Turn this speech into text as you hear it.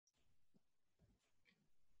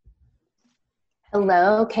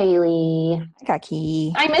Hello, Kaylee.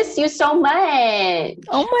 Kaki. I miss you so Oh much.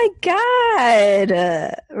 my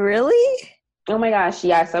God. Really? Oh my gosh,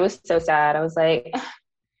 yes, I was so sad. I was like,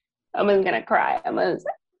 I was gonna cry. I was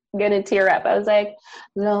gonna tear up. I was like,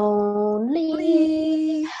 lonely.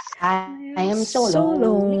 Lee, I I am am so so lonely.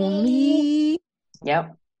 lonely.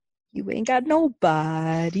 Yep. You ain't got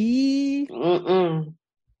nobody. Mm-mm.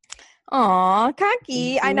 Aw,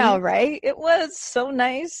 Kaki. I know, Hmm. right? It was so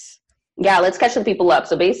nice. Yeah, let's catch the people up.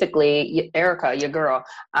 So basically, Erica, your girl,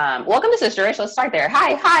 welcome to Sisterish. Let's start there.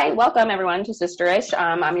 Hi, welcome everyone to Sisterish.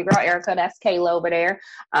 I'm your girl Erica. That's Kayla over there,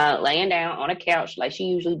 laying down on a couch like she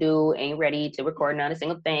usually do, ain't ready to record not a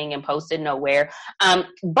single thing and post it nowhere.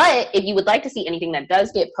 But if you would like to see anything that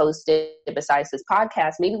does get posted besides this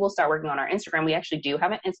podcast, maybe we'll start working on our Instagram. We actually do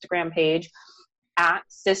have an Instagram page at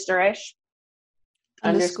Sisterish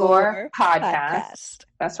underscore Underscore podcast. podcast.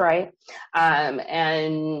 That's right.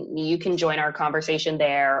 And you can join our conversation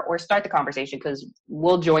there or start the conversation because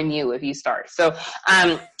we'll join you if you start. So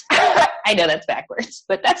I know that's backwards,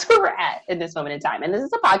 but that's where we're at in this moment in time. And this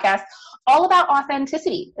is a podcast all about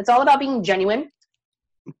authenticity. It's all about being genuine,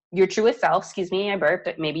 your truest self. Excuse me, I burped.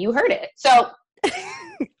 Maybe you heard it. So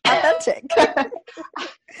Authentic.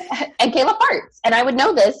 and Kayla farts. And I would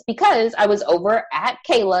know this because I was over at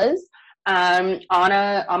Kayla's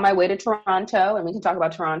on my way to Toronto, and we can talk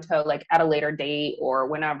about Toronto like at a later date or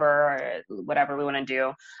whenever, or whatever we want to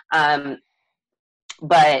do.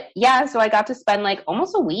 But yeah, so I got to spend like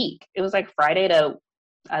almost a week. It was like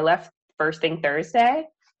I left first thing Thursday.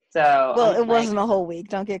 So Well, I'm it like, wasn't a whole week.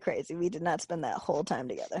 Don't get crazy. We did not spend that whole time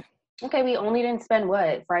together. okay, we only didn't spend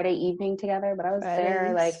what, Friday evening together, but I was there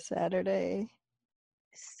Friday, like Saturday,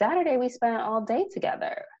 Saturday we spent all day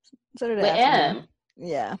together Saturday with afternoon. M.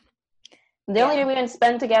 Yeah. The only day Yeah. we didn't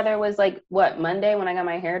spend together was like what, Monday when I got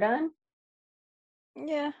my hair done.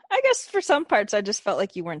 Yeah, I guess for some parts I just felt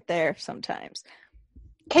like you weren't there sometimes.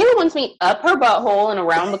 Kayla wants me up her butthole and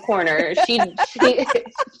around the corner.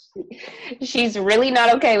 She's really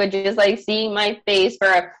not okay with just like seeing my face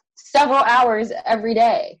for several hours every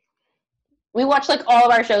day. We watch like all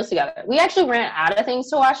of our shows together. We actually ran out of things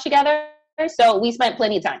to watch together, so we spent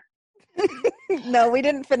plenty of time. No, we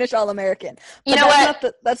didn't finish All American. You But know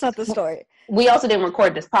what? that's not the story. We also didn't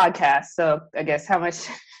record this podcast, so I guess how much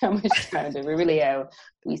time did we really have?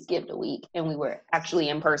 We skipped a week and we were actually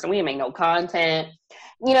in person. We didn't make no content.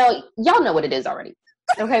 You know, y'all know what it is already.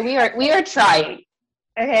 Okay, we are trying.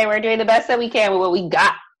 Okay, we're doing the best that we can with what we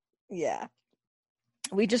got. Yeah.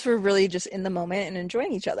 We just were really just in the moment and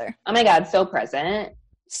enjoying each other. Oh my God, so present.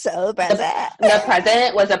 So The, present. the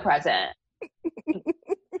present was a present.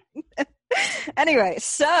 Anyway,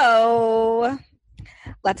 so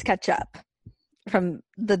let's catch up from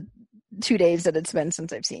the 2 days that it's been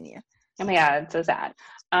since I've seen you. Oh my God, it's so sad.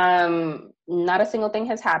 Not a single thing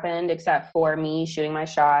has happened except for me shooting my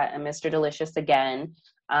shot and Mr. Delicious again.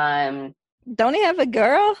 Don't he have a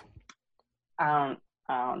girl? I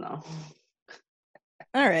don't know.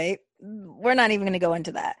 All right. We're not even going to go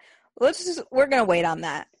into that. We're going to wait on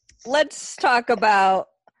that. Let's talk about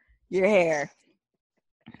your hair.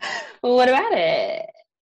 What about it?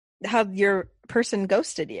 How your person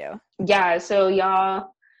ghosted you. Yeah, so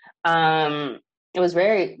y'all, it was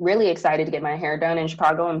really excited to get my hair done in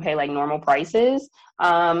Chicago and pay like normal prices.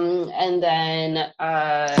 And then,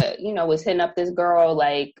 was hitting up this girl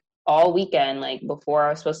like all weekend, like before I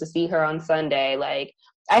was supposed to see her on Sunday. Like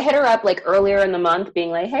I hit her up like earlier in the month being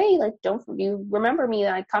like, hey, like, don't you remember me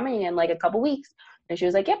like coming in like a couple weeks? And she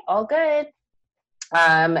was like, yep, all good.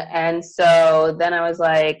 And so then I was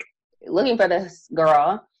like looking for this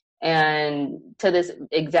girl, and to this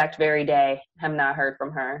exact very day, have not heard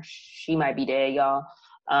from her. She might be dead, y'all.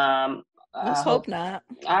 Let's I hope hope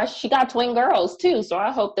not. she got twin girls too, so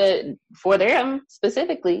I hope that for them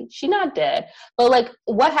specifically, she not dead. But like,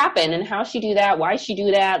 what happened and how she do that? Why she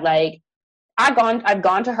do that? Like, I've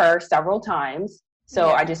gone to her several times, so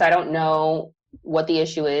Yeah. I don't know what the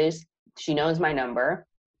issue is. She knows my number.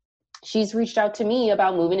 She's reached out to me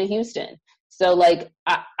about moving to Houston. So like,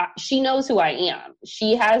 she knows who I am.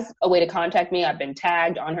 She has a way to contact me. I've been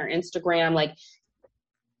tagged on her Instagram. Like,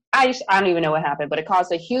 I don't even know what happened, but it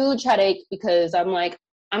caused a huge headache because I'm like,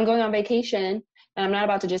 I'm going on vacation and I'm not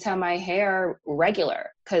about to just have my hair regular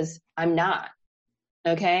because I'm not.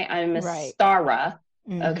 Okay. I'm a Right. stara.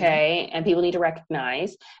 Mm-hmm. Okay. And people need to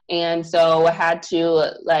recognize. And so I had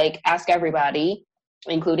to like ask everybody,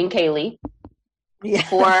 including Kaylee, Yeah.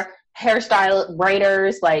 for hairstyle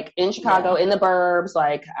braiders like in Chicago, in the burbs,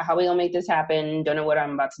 like how we gonna make this happen? Don't know what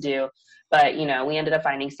I'm about to do. But we ended up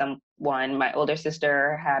finding someone. My older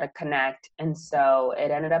sister had a connect, and so it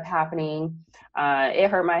ended up happening. It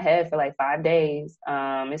hurt my head for like 5 days.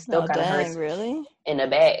 It still Oh, kind of dang, hurts really? in the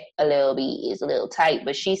back a little bit. It's a little tight,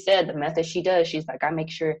 but she said the method she does, she's like, I make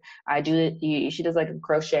sure I do it. She does like a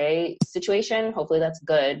crochet situation. Hopefully that's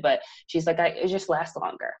good, but she's like, it just lasts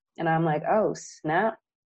longer. And I'm like, oh snap.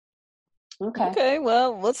 Okay. Okay,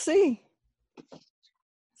 well, let's see.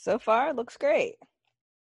 So far, it looks great.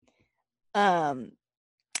 Um,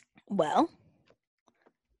 well,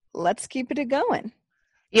 let's keep it going.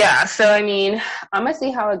 Yeah, so I mean, I'm gonna see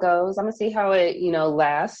how it goes. I'm gonna see how it,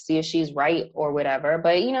 lasts. See if she's right or whatever.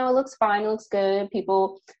 But it looks fine. It looks good.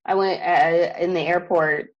 I went in the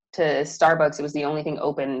airport to Starbucks. It was the only thing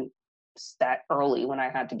open that early when I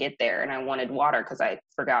had to get there, and I wanted water because I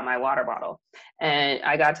forgot my water bottle. And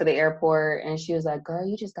I got to the airport, and she was like, "Girl,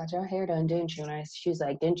 you just got your hair done, didn't you?" And she was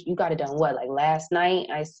like, "Didn't you got it done what, like last night?"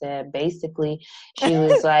 I said, "Basically." She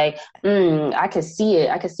was like, I could see it.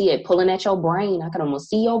 I could see it pulling at your brain. I could almost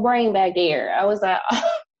see your brain back there. I was like,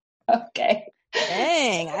 oh, okay.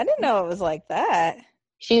 Dang, I didn't know it was like that.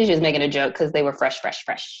 She was just making a joke because they were fresh.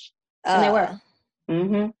 And they were.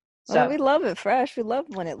 Mm-hmm. Well, we love it fresh. We love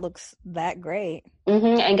when it looks that great.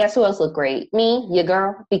 Mm-hmm. And guess who else looked great? Me, your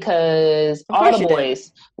girl, because all the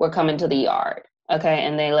boys were coming to the yard. Okay.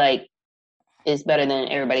 And they like, it's better than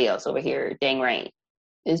everybody else over here. Dang right.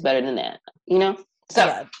 It's better than that. So,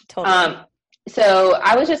 yeah, totally. So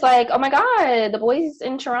I was just like, oh my God, the boys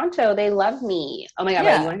in Toronto, they love me. Oh my God,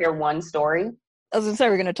 yeah. You want to hear one story? I was gonna say,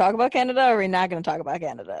 we're gonna talk about Canada, or are we not gonna talk about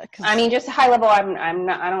Canada? I mean, just high level. I'm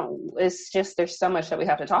not. I don't. It's just there's so much that we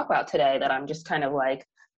have to talk about today that I'm just kind of like.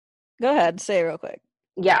 Go ahead, say it real quick.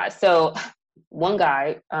 Yeah. So one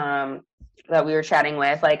guy that we were chatting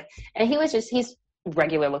with, like, and he's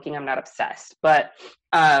regular looking. I'm not obsessed, but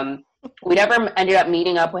we never ended up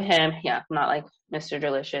meeting up with him. Yeah, I'm not like Mr.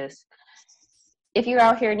 Delicious. If you're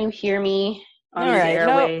out here and you hear me on these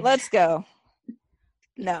airwaves, no, let's go.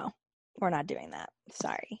 No. We're not doing that.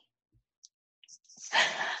 Sorry.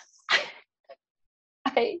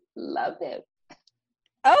 I love him.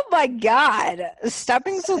 Oh my God. Stop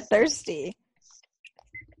being so thirsty.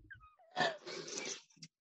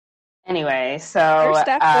 Anyway, so thirst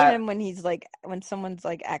after him when someone's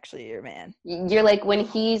like actually your man. You're like, when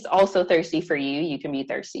he's also thirsty for you, you can be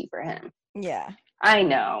thirsty for him. Yeah. I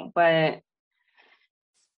know, but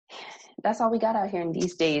that's all we got out here in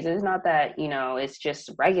these days. It's not that, it's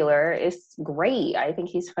just regular. It's great. I think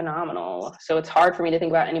he's phenomenal. So it's hard for me to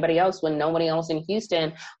think about anybody else when nobody else in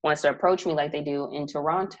Houston wants to approach me like they do in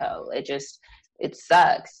Toronto. It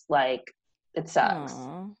sucks. Like, it sucks.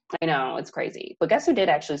 Aww. I know, it's crazy. But guess who did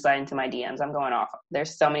actually slide into my DMs? I'm going off.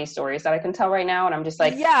 There's so many stories that I can tell right now. And I'm just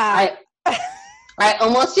like, yeah. I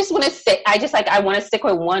almost just want to say, I want to stick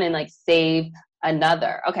with one and like save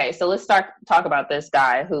another. Okay, so let's talk about this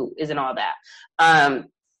guy who isn't all that.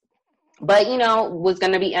 But was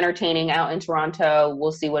going to be entertaining out in Toronto.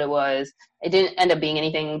 We'll see what it was. It didn't end up being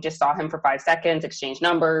anything. Just saw him for 5 seconds, exchanged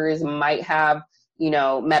numbers, might have,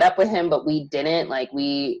 met up with him, but we didn't. I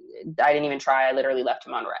didn't even try. I literally left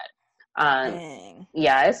him on red.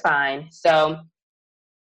 Yeah, it's fine. So,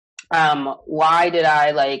 why did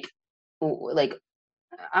I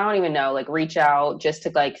I don't even know, reach out just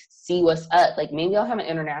to see what's up. Maybe I'll have an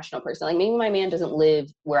international person. Maybe my man doesn't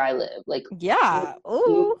live where I live. Yeah.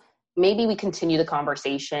 Ooh. Maybe we continue the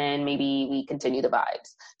conversation. Maybe we continue the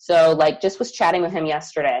vibes. So just was chatting with him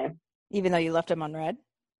yesterday. Even though you left him on red?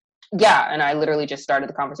 Yeah. And I literally just started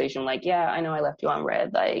the conversation yeah, I know I left you on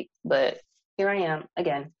red. But here I am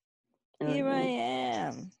again. Here I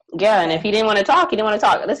am. Yeah. Okay. And if he didn't want to talk, he didn't want to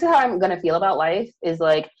talk. This is how I'm going to feel about life is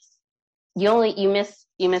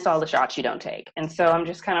you miss all the shots you don't take. And so I'm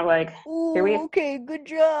just kind of like, ooh, here we go. Okay, good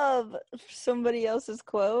job. Somebody else's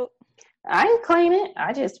quote. I didn't claim it.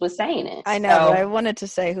 I just was saying it. I know, but I wanted to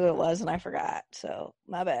say who it was and I forgot. So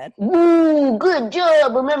my bad. Ooh, good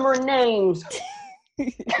job remembering names.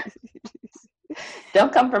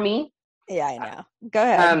 Don't come for me. Yeah, I know. Go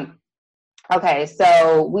ahead. Okay,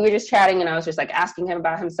 so we were just chatting and I was just asking him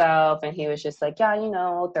about himself and he was just like,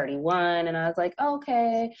 yeah, 31. And I was like,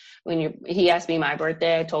 okay. He asked me my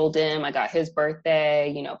birthday, I told him I got his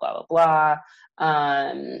birthday, blah, blah, blah.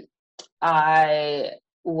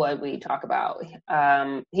 What we talk about?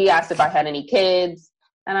 He asked if I had any kids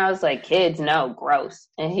and I was like, kids? No, gross.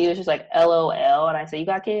 And he was just like, LOL. And I said, you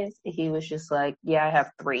got kids? And he was just like, yeah, I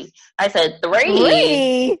have 3. I said,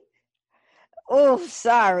 3? Oh,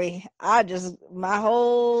 sorry. My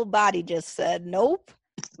whole body just said nope.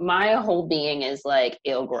 My whole being is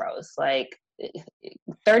ill gross.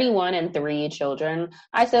 31 and 3 children.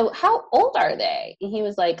 I said, how old are they? And he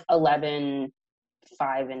was 11,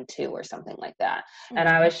 5, and 2 or something like that. Mm-hmm. And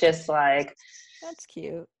I was just like, that's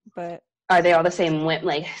cute, but are they all the same,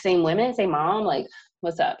 like same women, same mom? Like,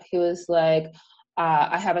 what's up? He was like,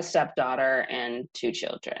 I have a stepdaughter and 2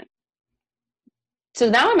 children. So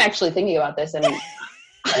now I'm actually thinking about this, and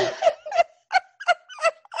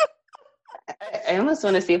I almost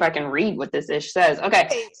want to see if I can read what this ish says. Okay,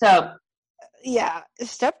 so yeah,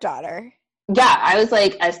 stepdaughter. Yeah, I was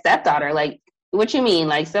like, a stepdaughter, like, what you mean?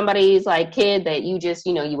 Like somebody's like kid that you just,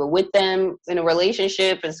 you were with them in a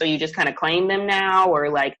relationship and so you just kind of claim them now? Or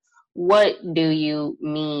like, what do you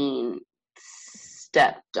mean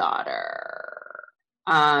stepdaughter?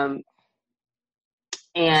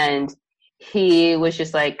 And he was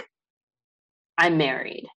just like, I'm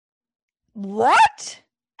married. What?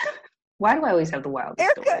 Why do I always have the wildest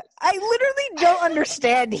Erica, stories? I literally don't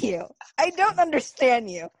understand you. I don't understand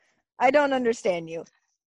you. I don't understand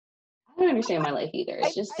my life either.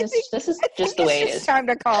 It's just this is I just think the way it it's is. time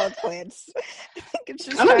to call it quits. I think it's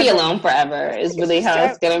just I'm gonna be time alone forever. Is really how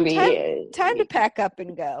it's gonna be. Time to pack up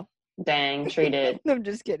and go. Dang, treated. I'm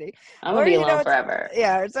just kidding. I'm gonna be alone forever.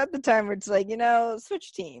 Yeah, it's at the time where it's like,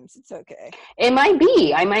 switch teams. It's okay. It might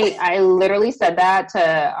be. I literally said that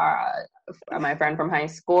to my friend from high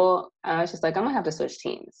school. I was just like, I'm gonna have to switch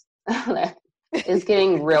teams. It's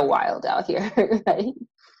getting real wild out here.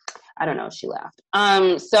 I don't know. She laughed.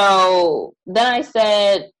 So then I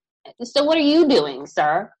said, so what are you doing,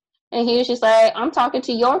 sir? And he was just like, I'm talking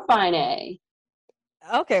to your fine A.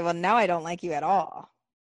 Okay, well now I don't like you at all.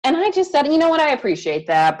 And I just said, you know what? I appreciate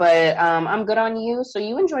that, but I'm good on you. So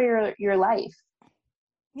you enjoy your life.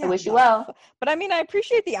 Yeah, I wish you well. But I mean, I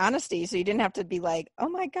appreciate the honesty. So you didn't have to be like, oh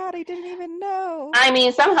my God, I didn't even know. I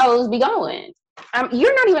mean, some hoes be going.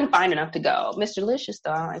 You're not even fine enough to go. Mr. Licious,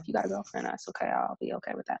 though, if you got a girlfriend, that's okay. I'll be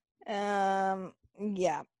okay with that.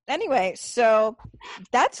 Yeah. Anyway, so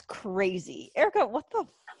that's crazy. Erica, what the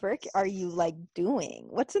frick are you like doing?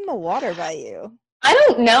 What's in the water by you? I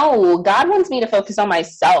don't know. God wants me to focus on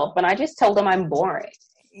myself, and I just told him I'm boring.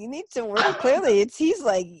 You need to work. Clearly, he's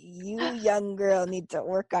like, you young girl need to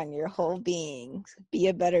work on your whole being. Be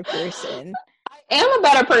a better person. I am a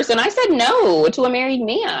better person. I said no to a married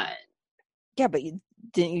man. Yeah, but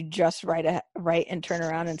didn't you just write and turn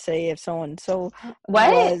around and say if someone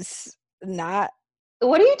was not?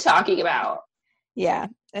 What are you talking about? Yeah.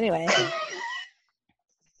 Anyway.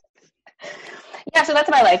 Yeah, so that's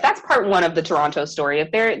my life. That's part 1 of the Toronto story.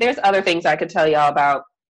 If there's other things I could tell y'all about,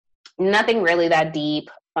 nothing really that deep.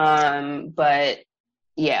 But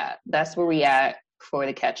yeah, that's where we at for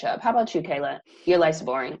the catch up. How about you, Kayla? Your life's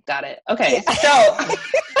boring. Got it. Okay, yeah. So.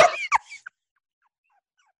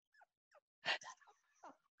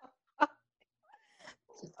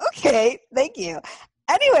 Okay, thank you.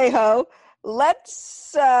 Anyway, ho,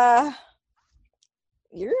 let's.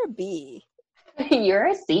 You're a B. You're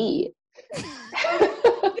a C.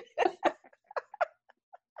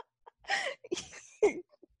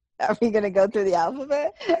 Are we gonna go through the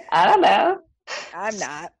alphabet? I don't know. I'm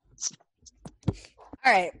not.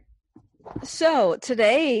 All right. So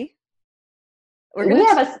today we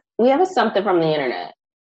have a something from the internet.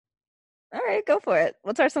 All right, go for it.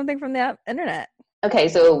 What's our something from the internet? Okay,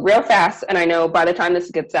 so real fast, and I know by the time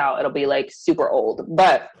this gets out, it'll be like super old,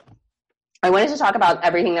 but I wanted to talk about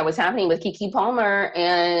everything that was happening with Keke Palmer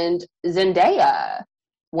and Zendaya.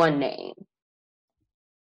 One name.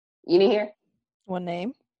 You didn't hear? One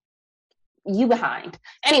name? You behind.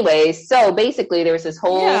 Anyway, so basically there was this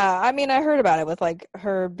whole... Yeah, I mean, I heard about it with like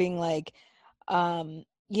her being like,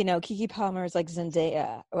 Keke Palmer is like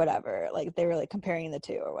Zendaya or whatever. Like they were like comparing the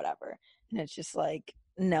two or whatever. And it's just like,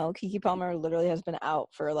 no, Keke Palmer literally has been out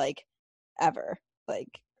for like ever. Like,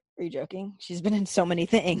 are you joking? She's been in so many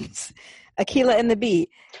things. Akeelah and the Bee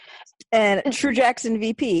and True Jackson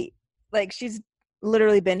VP. Like, she's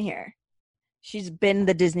literally been here. She's been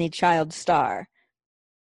the Disney child star.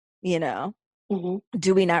 Mm-hmm.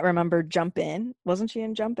 Do we not remember Jump In? Wasn't she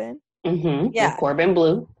in Jump In? Mm-hmm. Yeah. With Corbin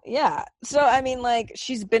Bleu. Yeah. So, I mean, like,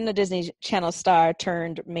 she's been the Disney Channel star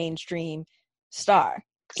turned mainstream star.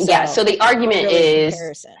 So, yeah. So the argument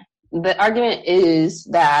is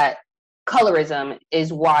that colorism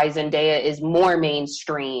is why Zendaya is more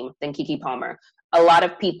mainstream than Keke Palmer. A lot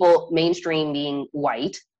of people, mainstream being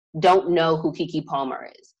white, don't know who Keke Palmer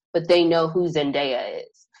is, but they know who Zendaya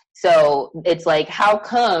is. So it's like, how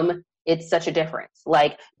come it's such a difference?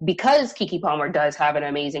 Like, because Keke Palmer does have an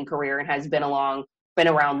amazing career and has been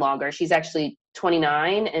around longer. She's actually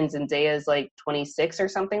 29 and Zendaya is like 26 or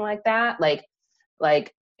something like that. Like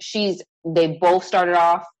they both started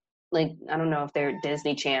off, like, I don't know if they're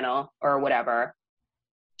Disney Channel or whatever,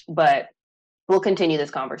 but we'll continue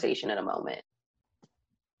this conversation in a moment.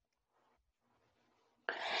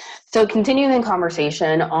 So continuing the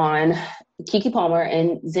conversation on Keke Palmer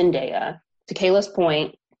and Zendaya. To Kayla's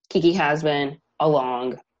point, Keke has been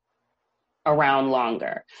around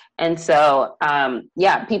longer. And so,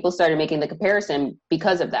 people started making the comparison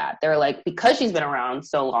because of that. They're like, because she's been around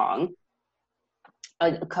so long,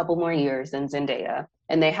 a couple more years than Zendaya,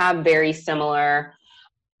 and they have very similar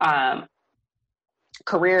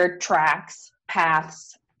career tracks,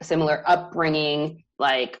 paths, similar upbringing,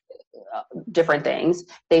 like different things.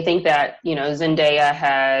 They think that, Zendaya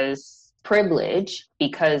has privilege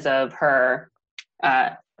because of her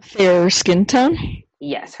fair skin tone.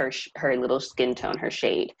 Yes, her little skin tone, her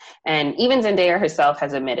shade. And even Zendaya herself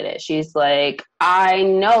has admitted it. She's like, I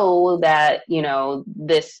know that,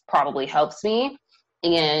 this probably helps me.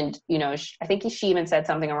 And, I think she even said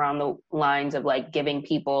something around the lines of like giving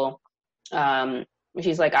people,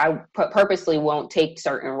 she's like, I purposely won't take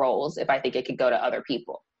certain roles if I think it could go to other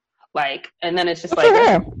people. Like, and then it's just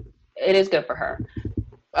like, it is good for her.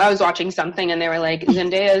 I was watching something and they were like,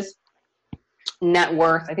 Zendaya's net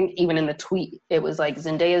worth, I think even in the tweet, it was like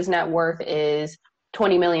Zendaya's net worth is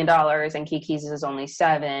 $20 million and Keke's is only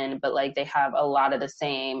 $7 million, but like they have a lot of the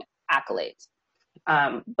same accolades.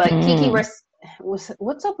 But Keke,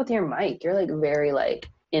 what's up with your mic? You're like very like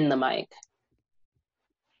in the mic.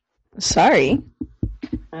 Sorry.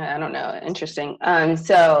 I don't know. Interesting.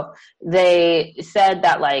 So they said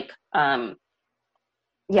that like,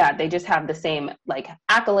 they just have the same like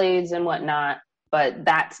accolades and whatnot, but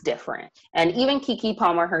that's different. And even Keke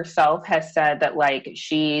Palmer herself has said that like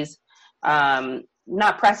she's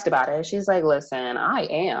not pressed about it. She's like, listen, I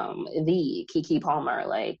am the Keke Palmer.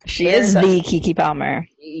 Like she is the Keke Palmer.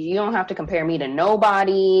 You don't have to compare me to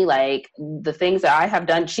nobody. Like the things that I have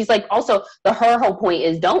done. She's like, also her whole point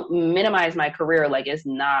is don't minimize my career. Like it's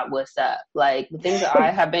not what's up. Like the things that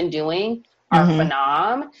I have been doing are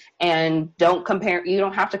phenom, and you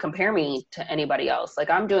don't have to compare me to anybody else. Like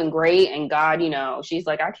I'm doing great, and God, she's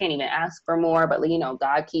like, I can't even ask for more, but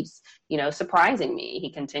God keeps, surprising me.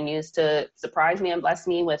 He continues to surprise me and bless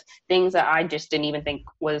me with things that I just didn't even think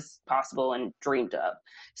was possible and dreamed of.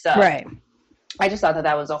 So right. I just thought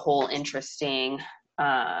that was a whole interesting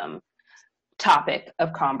topic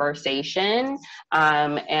of conversation.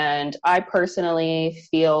 And I personally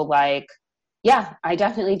feel like, I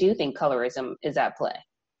definitely do think colorism is at play,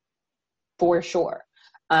 for sure.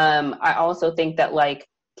 I also think that like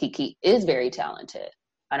Keke is very talented.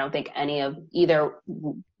 I don't think either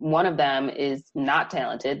one of them is not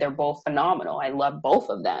talented. They're both phenomenal. I love both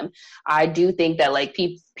of them. I do think that like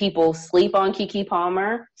people sleep on Keke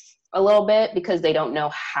Palmer a little bit because they don't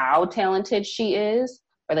know how talented she is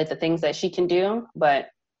or like the things that she can do. But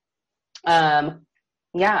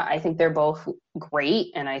I think they're both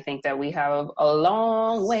great, and I think that we have a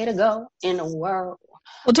long way to go in the world.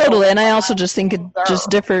 Well, totally, and I also just think there's a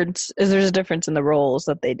difference in the roles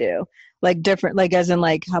that they do, like different, like as in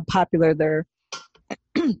like how popular their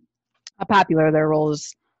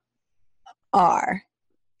roles are.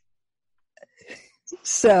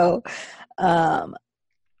 So,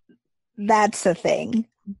 that's the thing.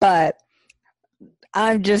 But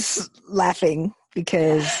I'm just laughing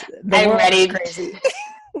because I'm ready. Crazy.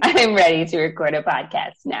 I'm ready to record a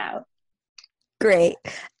podcast now. Great.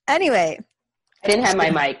 Anyway. I didn't have my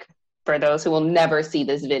mic for those who will never see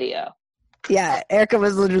this video. Yeah, Erica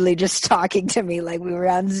was literally just talking to me like we were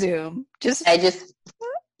on Zoom. Just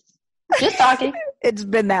talking. It's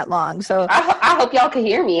been that long. So I hope y'all could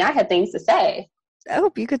hear me. I had things to say. I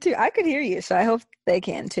hope you could too. I could hear you, so I hope they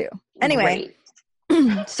can too. Anyway,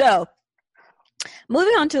 so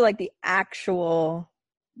moving on to like the actual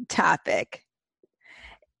topic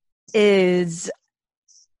is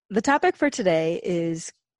the topic for today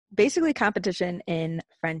is basically competition in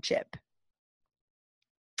friendship.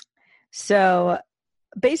 So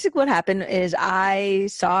basically what happened is I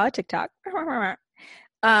saw a TikTok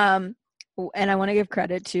and I want to give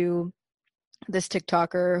credit to this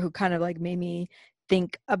TikToker who kind of like made me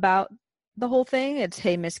think about the whole thing. It's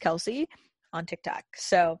Hey Miss Kelsey on TikTok.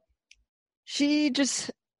 So she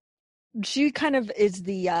kind of is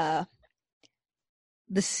the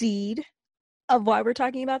seed of why we're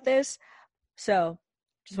talking about this. So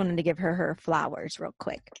just wanted to give her flowers real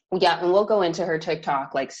quick. Yeah, and we'll go into her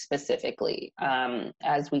TikTok like specifically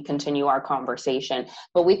as we continue our conversation.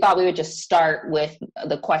 But we thought we would just start with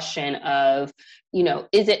the question of,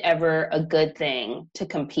 is it ever a good thing to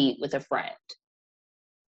compete with a friend?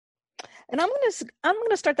 And I'm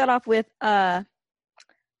gonna start that off with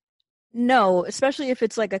no, especially if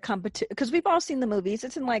it's like a competition, because we've all seen the movies.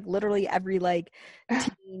 It's in like literally every like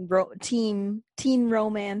teen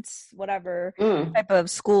romance, whatever type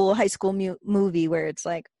of high school movie where it's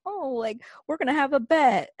like, oh, like we're gonna have a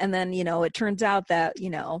bet, and then it turns out that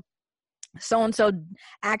so-and-so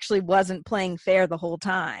actually wasn't playing fair the whole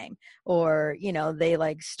time, or, you know, they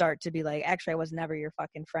like start to be like, actually, I was never your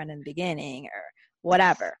fucking friend in the beginning, or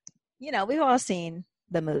whatever. You know, we've all seen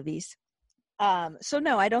the movies. So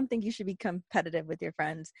no, I don't think you should be competitive with your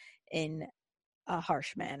friends in a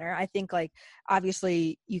harsh manner. I think, like,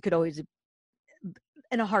 obviously you could always,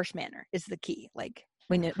 in a harsh manner is the key. Like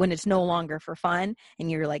when it's no longer for fun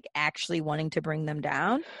and you're like actually wanting to bring them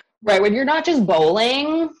down. Right. When you're not just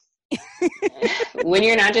bowling, when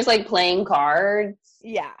you're not just like playing cards.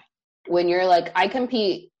 Yeah. When you're like, I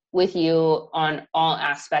compete with you on all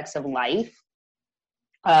aspects of life.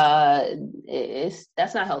 That's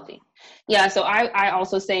not healthy. Yeah. So I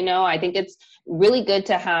also say no. I think it's really good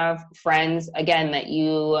to have friends, again, that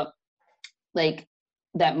you like,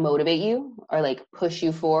 that motivate you or like push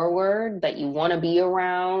you forward, that you want to be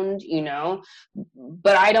around, you know,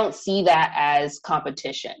 but I don't see that as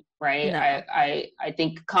competition, right? No. I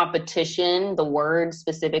think competition, the word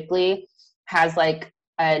specifically, has like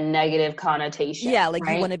a negative connotation. Yeah, like,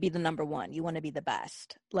 right? you want to be the number one, you want to be the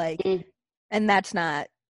best, like, Mm. and that's not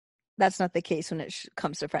the case when it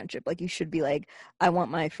comes to friendship. Like, you should be like, I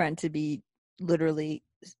want my friend to be literally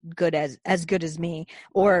good as good as me,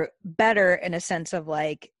 or better, in a sense of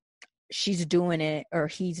like, she's doing it or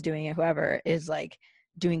he's doing it, whoever is like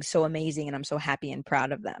doing so amazing, and I'm so happy and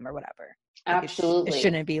proud of them, or whatever. Like, Absolutely. it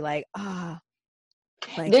shouldn't be like,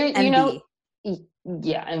 like there, envy. you know,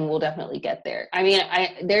 yeah, and we'll definitely get there. I mean,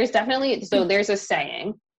 there's definitely, so there's a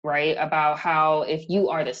saying, right, about how if you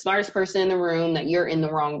are the smartest person in the room, that you're in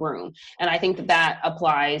the wrong room. And I think that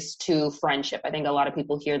applies to friendship. I think a lot of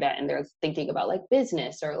people hear that and they're thinking about like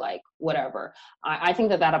business or like whatever. I think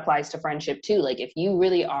that applies to friendship too. Like, if you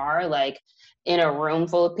really are like in a room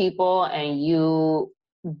full of people and you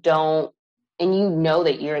don't, and you know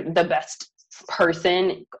that you're the best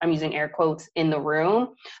person, I'm using air quotes, in the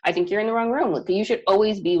room, I think you're in the wrong room. Like, you should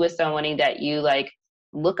always be with somebody that you like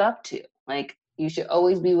look up to. Like, you should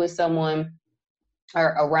always be with someone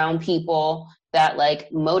or around people that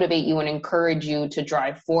like motivate you and encourage you to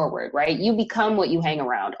drive forward, right? You become what you hang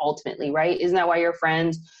around ultimately, right? Isn't that why your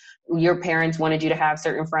friends, your parents wanted you to have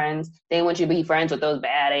certain friends? They want you to be friends with those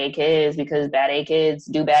bad A kids because bad A kids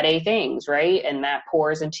do bad A things, right? And that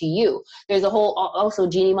pours into you. There's a whole, also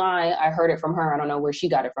Jeannie Mai, I heard it from her. I don't know where she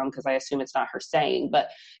got it from because I assume it's not her saying, but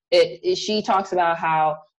she talks about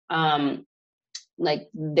how like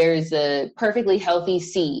there's a perfectly healthy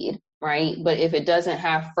seed, right? But if it doesn't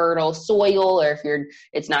have fertile soil, or if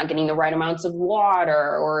it's not getting the right amounts of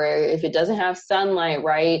water, or if it doesn't have sunlight,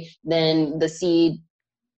 right, then the seed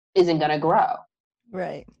isn't going to grow.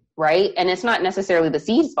 Right. Right. And it's not necessarily the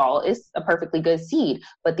seed's fault. It's a perfectly good seed,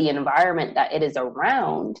 but the environment that it is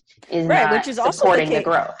around is right, not which is also supporting the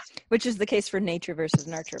growth. Which is the case for nature versus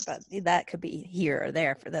nurture, but that could be here or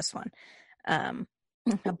there for this one.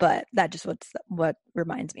 But that just what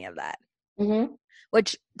reminds me of that. Mm-hmm.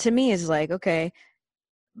 Which to me is like, okay,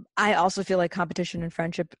 I also feel like competition and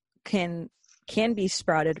friendship can be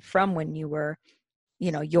sprouted from when you were,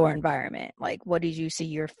 you know, your environment. Like, what did you see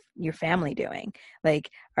your family doing? Like,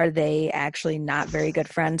 are they actually not very good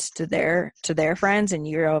friends to their friends, and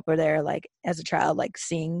you're over there like as a child like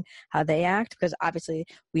seeing how they act? Because obviously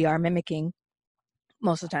we are mimicking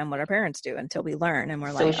most of the time what our parents do until we learn and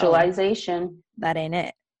we're like, Socialization. oh, that ain't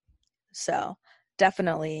it. So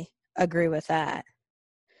definitely agree with that.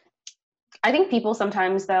 I think people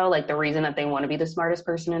sometimes, though, like the reason that they want to be the smartest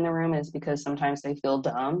person in the room is because sometimes they feel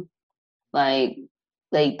dumb. Like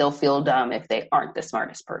they'll feel dumb if they aren't the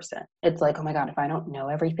smartest person. It's like, oh my God, if I don't know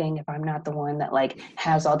everything, if I'm not the one that like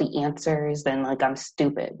has all the answers, then like I'm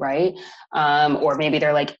stupid, right? Or maybe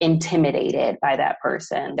they're like intimidated by that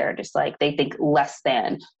person. They're just like, they think less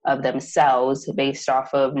than of themselves based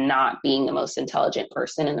off of not being the most intelligent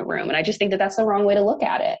person in the room. And I just think that that's the wrong way to look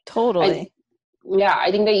at it. Totally.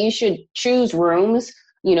 I think that you should choose rooms,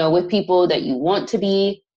 you know, with people that you want to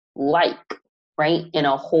be like, right? In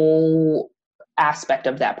a whole aspect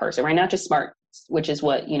of that person, right? Not just smart, which is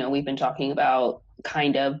what, you know, we've been talking about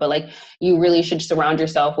kind of, but like you really should surround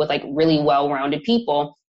yourself with like really well-rounded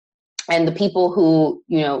people. And the people who,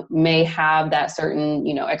 you know, may have that certain,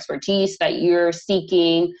 you know, expertise that you're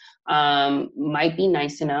seeking might be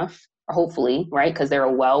nice enough, hopefully, right? Because they're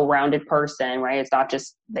a well-rounded person, right? It's not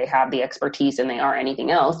just they have the expertise and they aren't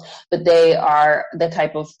anything else, but they are the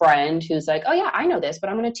type of friend who's like, oh yeah, I know this, but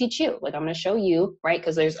I'm going to teach you. Like, I'm going to show you, right?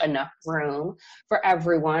 Because there's enough room for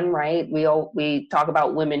everyone, right? We talk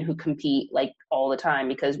about women who compete like all the time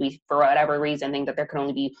because we, for whatever reason, think that there can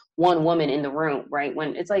only be one woman in the room, right?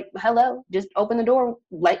 When it's like, hello, just open the door,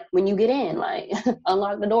 like when you get in, like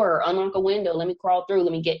unlock the door, unlock a window, let me crawl through,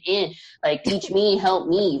 let me get in, like teach me, help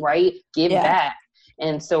me, right? Give back.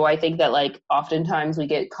 And so I think that like oftentimes we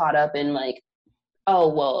get caught up in like, oh,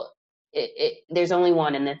 well, there's only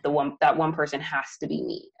one, and that one person has to be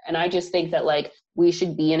me. And I just think that like we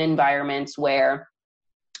should be in environments where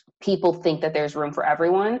people think that there's room for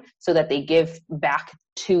everyone, so that they give back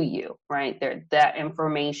to you, right? That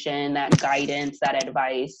information, that guidance, that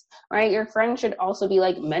advice, right? Your friend should also be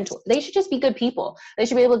like mentor. They should just be good people. They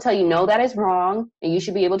should be able to tell you, no, that is wrong, and you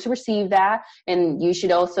should be able to receive that. And you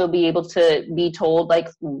should also be able to be told like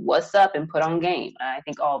what's up and put on game. And I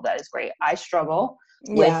think all of that is great. I struggle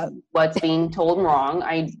with what's being told wrong.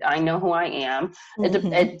 I know who I am.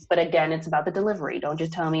 But again, it's about the delivery. Don't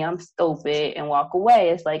just tell me I'm stupid and walk away.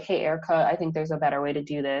 It's like, hey, Erica, I think there's a better way to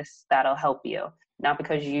do this that'll help you. Not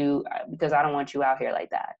because I don't want you out here like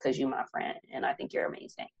that, because you're my friend and I think you're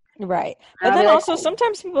amazing. Right. But then also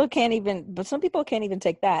sometimes some people can't even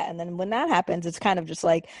take that. And then when that happens, it's kind of just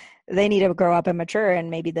like they need to grow up and mature, and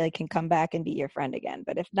maybe they can come back and be your friend again.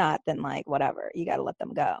 But if not, then like whatever, you got to let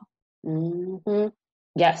them go. Mm-hmm.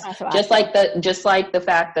 Yes. Just like the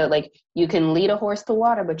fact that like you can lead a horse to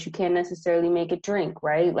water, but you can't necessarily make it drink,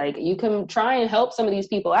 right? Like you can try and help some of these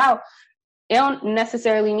people out. It don't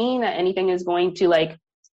necessarily mean that anything is going to like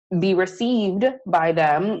be received by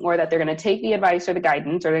them, or that they're going to take the advice or the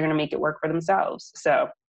guidance, or they're going to make it work for themselves. So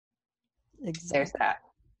There's that.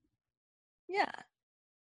 Yeah.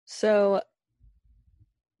 So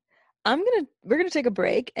we're going to take a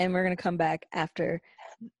break, and we're going to come back after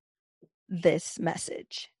this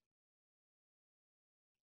message.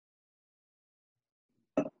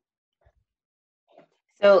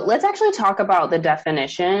 So let's actually talk about the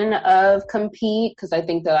definition of compete, because I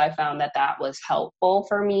think that I found that was helpful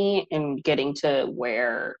for me in getting to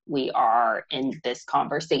where we are in this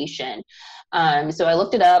conversation. So I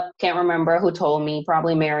looked it up, can't remember who told me,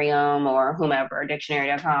 probably Merriam or whomever,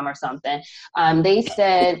 dictionary.com or something. They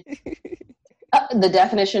said the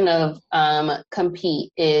definition of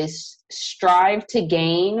compete is strive to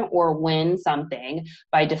gain or win something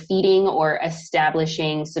by defeating or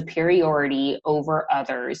establishing superiority over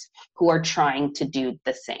others who are trying to do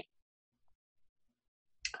the same.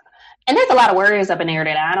 And there's a lot of words up in there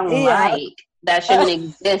that I don't like, that shouldn't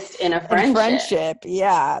exist in a friendship.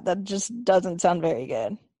 Yeah, that just doesn't sound very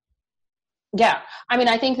good. Yeah. I mean,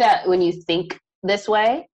 I think that when you think this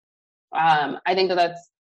way, I think that that's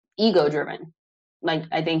ego driven. Like,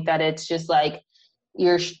 I think that it's just like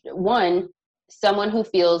someone who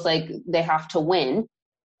feels like they have to win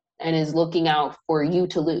and is looking out for you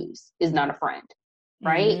to lose is not a friend,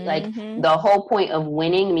 right? Mm-hmm. Like the whole point of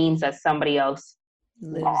winning means that somebody else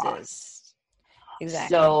loses. Lost.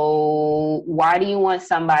 Exactly. So why do you want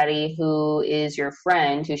somebody who is your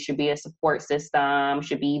friend, who should be a support system,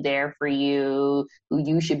 should be there for you, who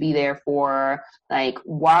you should be there for? Like,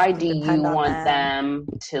 why do you want them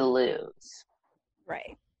to lose?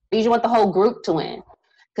 Right. You want the whole group to win.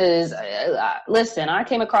 Because, listen, I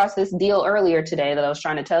came across this deal earlier today that I was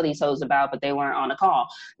trying to tell these hoes about, but they weren't on the call.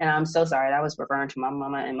 And I'm so sorry. That was referring to my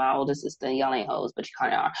mama and my older sister. Y'all ain't hoes, but you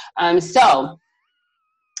kind of are. So,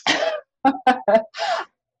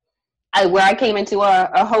 where I came into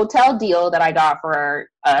a hotel deal that I got for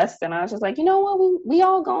us, and I was just like, you know what? We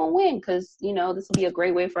all gonna win, because, you know, this will be a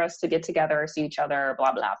great way for us to get together, see each other,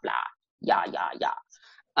 blah, blah, blah. Yeah.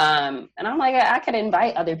 And I'm like, I could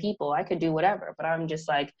invite other people. I could do whatever, but I'm just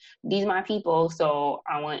like, these are my people. So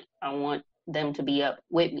I want them to be up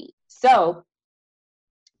with me. So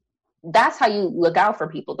that's how you look out for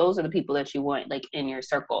people. Those are the people that you want, like, in your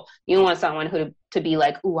circle. You want someone who to be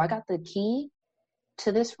like, ooh, I got the key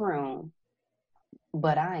to this room,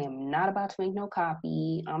 but I am not about to make no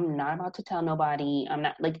copy. I'm not about to tell nobody. I'm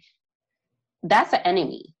not, like, that's an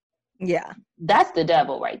enemy. Yeah. That's the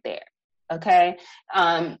devil right there. Okay.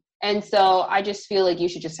 And so I just feel like you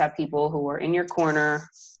should just have people who are in your corner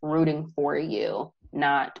rooting for you,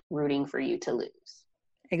 not rooting for you to lose.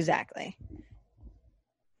 Exactly.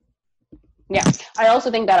 Yeah. I also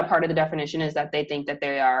think that a part of the definition is that they think that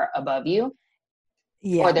they are above you.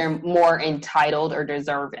 Yeah. Or they're more entitled or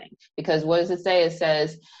deserving. Because what does it say? It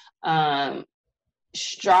says,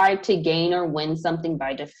 strive to gain or win something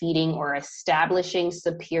by defeating or establishing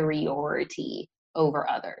superiority over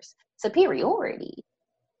others. Superiority.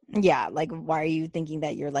 Yeah, like, why are you thinking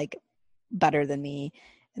that you're like better than me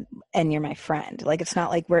and you're my friend? Like, it's not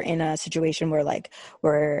like we're in a situation where like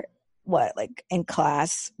we're in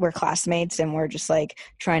class, we're classmates and we're just like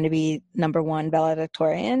trying to be number one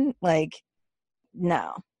valedictorian. Like,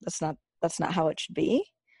 no, that's not that's not how it should be.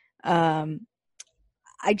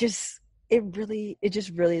 It just really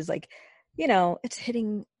is like, you know, it's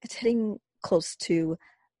hitting close to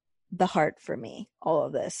the heart for me, all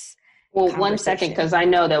of this. Well, 1 second, because I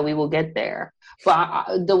know that we will get there.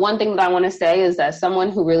 But the one thing that I want to say is that someone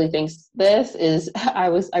who really thinks this is, I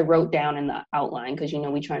wrote down in the outline, because, you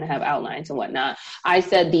know, we trying to have outlines and whatnot. I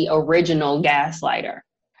said the original gaslighter.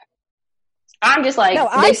 I'm just like. No,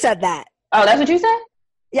 I said that. Oh, that's what you said?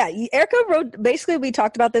 Yeah, Erica wrote, basically we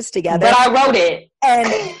talked about this together. But I wrote it.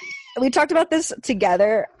 And we talked about this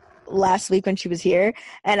together last week when she was here.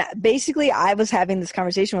 And basically I was having this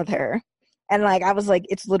conversation with her. And like, I was like,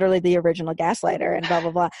 it's literally the original gaslighter and blah,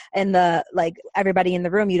 blah, blah. And the, like, everybody in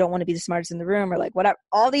the room, you don't want to be the smartest in the room or like whatever.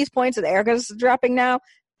 All these points that Erica's dropping now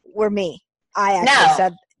were me. I actually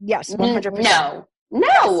said, yes, 100%. No.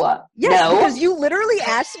 Yes, no. Because you literally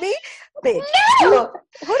asked me. Wait, no.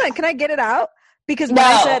 Hold on. Can I get it out? Because when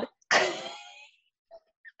I said.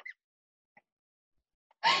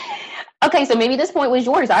 Okay, so maybe this point was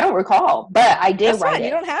yours. I don't recall, but I did write it.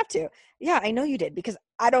 You don't have to. Yeah, I know you did, because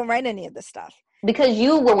I don't write any of this stuff. Because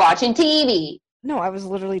you were watching TV. No, I was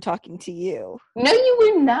literally talking to you. No, you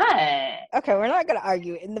were not. Okay, we're not going to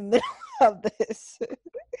argue in the middle of this.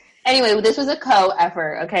 Anyway, this was a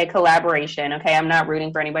co-effort, okay, collaboration, okay? I'm not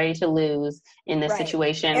rooting for anybody to lose in this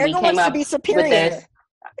situation. Erica we came wants up to be superior. with this.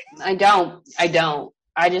 I don't.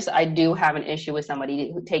 I do have an issue with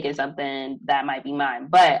somebody taking something that might be mine,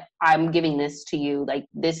 but I'm giving this to you. Like,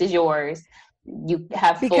 this is yours. You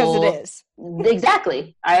have because it is.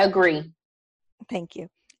 Exactly. I agree. Thank you.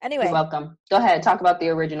 Anyway. You're welcome. Go ahead. Talk about the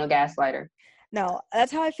original gaslighter. No,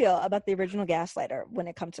 that's how I feel about the original gaslighter when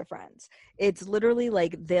it comes to friends. It's literally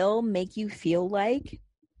like they'll make you feel like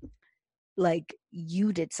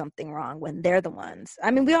you did something wrong when they're the ones.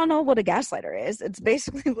 I mean, we all know what a gaslighter is. It's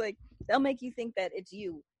basically like they'll make you think that it's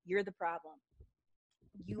you. You're the problem.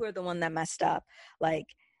 You are the one that messed up. Like,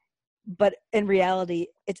 but in reality,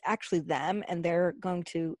 it's actually them, and they're going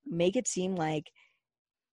to make it seem like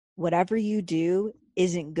whatever you do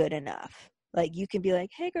isn't good enough. Like, you can be like,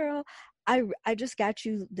 hey girl, I just got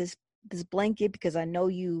you this blanket because I know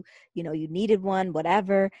you needed one,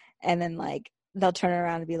 whatever. And then like they'll turn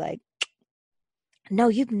around and be like, no,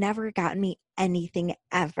 you've never gotten me anything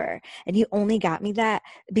ever. And you only got me that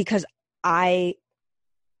because I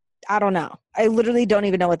don't know. I literally don't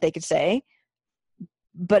even know what they could say.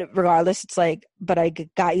 But regardless, it's like, but I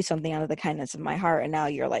got you something out of the kindness of my heart, and now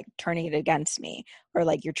you're like turning it against me, or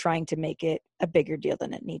like you're trying to make it a bigger deal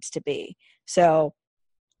than it needs to be. So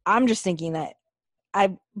I'm just thinking that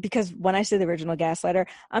because when I say the original gaslighter,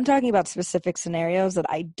 I'm talking about specific scenarios that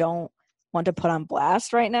I don't want to put on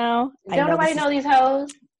blast right now. Don't nobody know these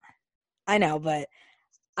hoes. I know, but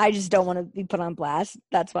I just don't want to be put on blast.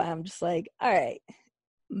 That's why I'm just like, all right.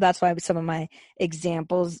 That's why some of my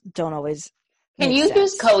examples don't always. Can you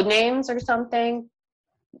use code names or something?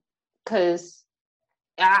 Because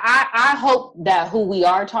I hope that who we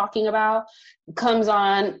are talking about comes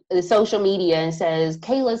on the social media and says,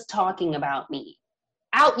 Kayla's talking about me.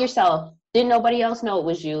 Out yourself. Didn't nobody else know it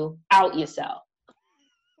was you? Out yourself.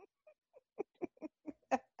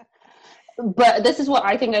 But this is what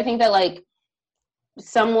I think. I think that like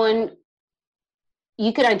someone,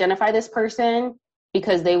 you could identify this person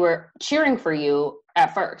because they were cheering for you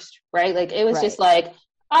at first, right? Like it was just like,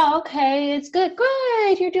 oh, okay, it's good.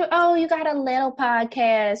 Good. You got a little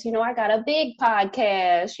podcast. I got a big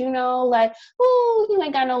podcast, like, oh, you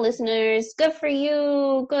ain't got no listeners. Good for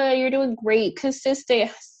you. Good. You're doing great.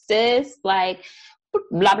 Consistent, sis. Like,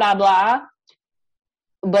 blah, blah, blah.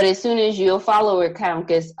 But as soon as your follower count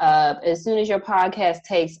gets up, as soon as your podcast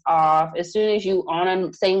takes off, as soon as you on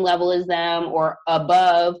a same level as them or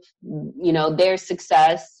above, their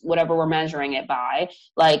success, whatever we're measuring it by,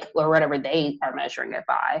 like, or whatever they are measuring it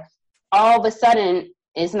by, all of a sudden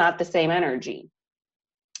it's not the same energy.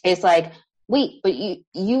 It's like, wait, but you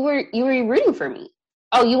were rooting for me.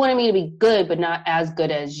 Oh, you wanted me to be good, but not as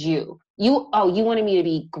good as you. You wanted me to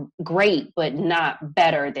be great, but not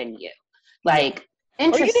better than you. Like,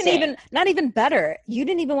 interesting. Or you didn't even, not even better. You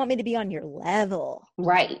didn't even want me to be on your level.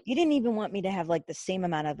 Right. You didn't even want me to have like the same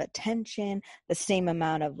amount of attention, the same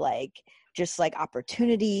amount of like, just like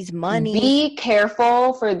opportunities, money. Be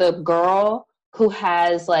careful for the girl who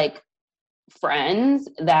has like friends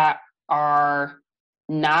that are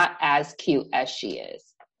not as cute as she is.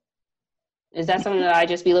 Is that something that I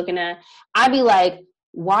just be looking at? I'd be like,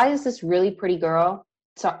 why is this really pretty girl?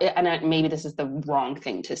 So, and maybe this is the wrong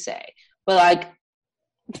thing to say, but like,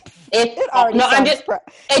 it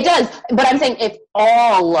does. But I'm saying if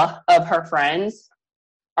all of her friends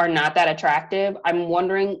are not that attractive, I'm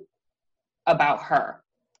wondering about her.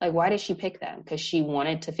 Like, why did she pick them? Because she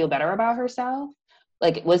wanted to feel better about herself?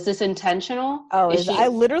 Like, was this intentional? Oh, Is I she?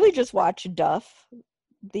 literally just watched Duff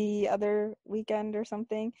the other weekend or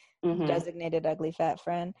something, Mm-hmm. Designated Ugly Fat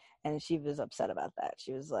Friend, and she was upset about that.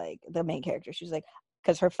 She was like, the main character, she was like,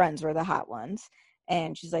 because her friends were the hot ones.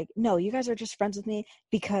 And she's like, no, you guys are just friends with me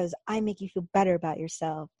because I make you feel better about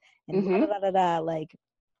yourself. And da Mm-hmm. da da da, like,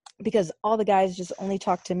 because all the guys just only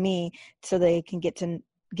talk to me so they can get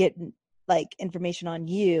like information on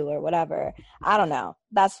you or whatever. I don't know.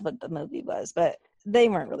 That's what the movie was, but they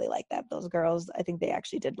weren't really like that. Those girls, I think they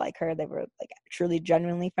actually did like her. They were like truly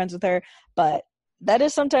genuinely friends with her, but that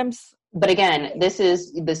is sometimes But again, this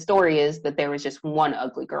is the story is that there was just one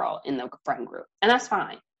ugly girl in the friend group, and that's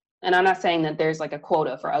fine. And I'm not saying that there's like a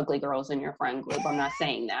quota for ugly girls in your friend group. I'm not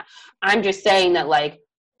saying that. I'm just saying that, like,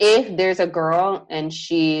 if there's a girl and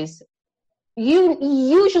she's you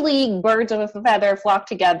usually birds of a feather flock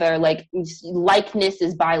together, like likeness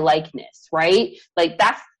is by likeness, right? Like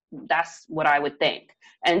that's what I would think.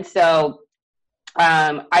 And so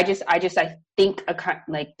I think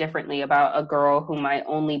like differently about a girl who might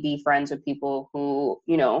only be friends with people who,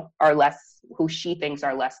 you know, are less, who she thinks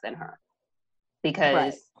are less than her, right.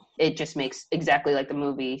 because it just makes, exactly like the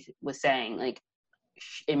movie was saying, like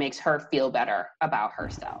it makes her feel better about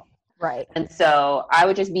herself. Right. And so I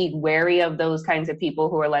would just be wary of those kinds of people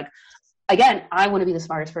who are like, again, I want to be the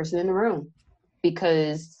smartest person in the room,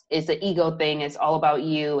 because it's an ego thing. It's all about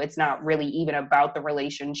you. It's not really even about the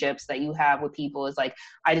relationships that you have with people. It's like,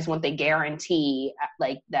 I just want the guarantee,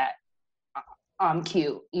 like, that I'm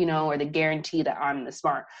cute, you know, or the guarantee that I'm the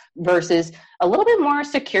smart, versus a little bit more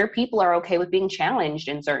secure people are okay with being challenged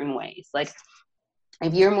in certain ways. Like,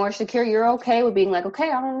 if you're more secure, you're okay with being like, okay,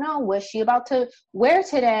 I don't know what she about to wear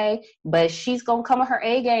today, but she's gonna come with her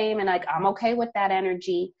A game, and like I'm okay with that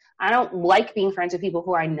energy. I don't like being friends with people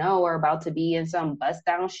who I know are about to be in some bust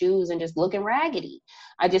down shoes and just looking raggedy.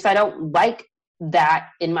 I don't like that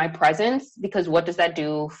in my presence, because what does that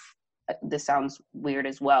do? This sounds weird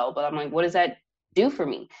as well, but I'm like, what does that do for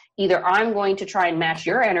me? Either I'm going to try and match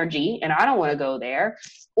your energy and I don't want to go there,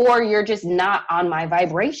 or you're just not on my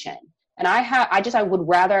vibration. And I would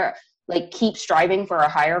rather like keep striving for a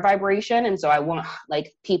higher vibration. And so I want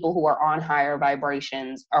like people who are on higher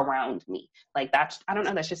vibrations around me. Like that's, I don't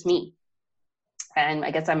know, that's just me. And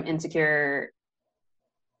I guess I'm insecure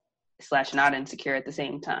slash not insecure at the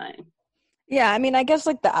same time. Yeah, I mean, I guess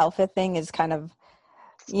like the outfit thing is kind of,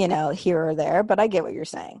 here or there, but I get what you're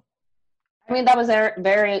saying. I mean, that was a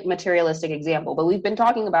very materialistic example, but we've been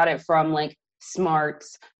talking about it from like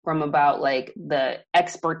smarts, from about like the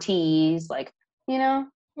expertise, like, you know,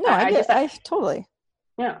 No, I totally.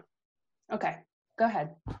 yeah. Okay, go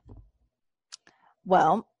ahead.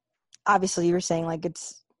 Well, obviously you were saying like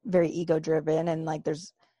it's very ego driven and like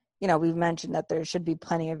there's, we've mentioned that there should be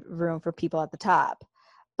plenty of room for people at the top.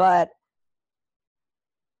 But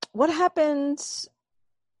what happens,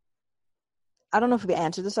 I don't know if we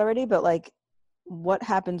answered this already, but like what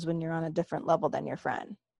happens when you're on a different level than your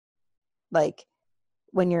friend? Like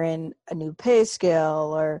when you're in a new pay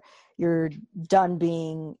scale, or you're done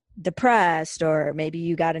being depressed, or maybe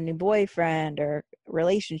you got a new boyfriend or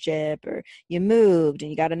relationship, or you moved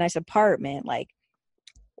and you got a nice apartment. Like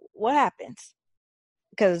what happens?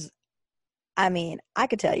 Because I mean, I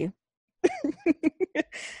could tell you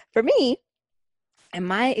for me, in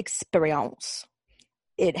my experience,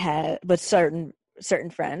 it had with certain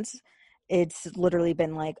friends, it's literally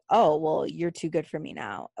been like, oh well, you're too good for me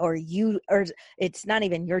now, or it's not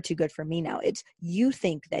even you're too good for me now, it's you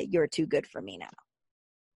think that you're too good for me now.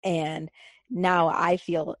 And now I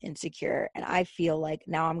feel insecure, and I feel like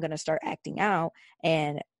now I'm going to start acting out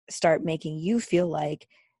and start making you feel like,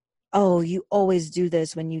 oh, you always do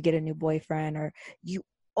this when you get a new boyfriend, or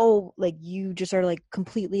like you just are like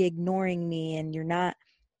completely ignoring me and you're not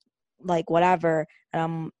like whatever. And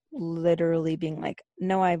I'm literally being like,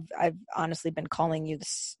 no, I've honestly been calling you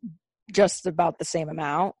this just about the same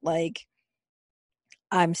amount. Like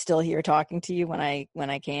I'm still here talking to you when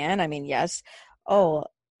I can. I mean, yes. Oh,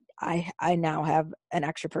 I now have an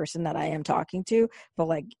extra person that I am talking to, but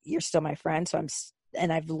like you're still my friend, so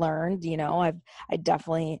and I've learned, I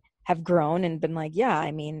definitely have grown and been like, yeah,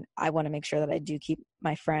 I mean, I want to make sure that I do keep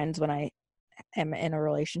my friends when I am in a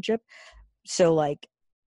relationship. So like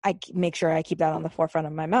I make sure I keep that on the forefront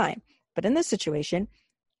of my mind. But in this situation,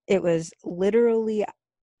 it was literally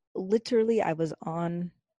I was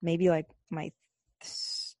on maybe like my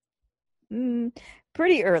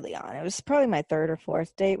pretty early on. It was probably my third or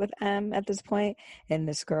fourth date with M at this point, and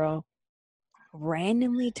this girl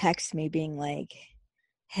randomly texted me being like,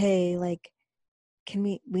 "Hey, like,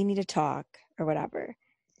 we need to talk or whatever."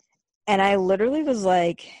 And I literally was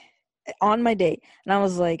like, on my date, and I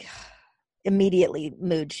was like, immediately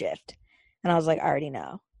mood shift. And I was like, I already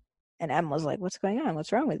know. And Em was like, what's going on?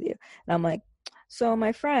 What's wrong with you? And I'm like, so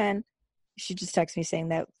my friend, she just texted me saying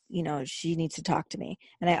that, you know, she needs to talk to me.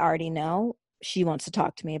 And I already know she wants to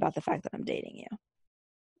talk to me about the fact that I'm dating you,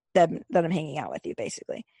 that I'm hanging out with you,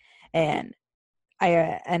 basically. And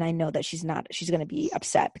I know that she's going to be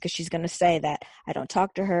upset because she's going to say that I don't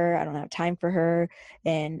talk to her, I don't have time for her,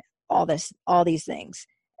 and all these things.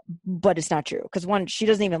 But it's not true, because one, she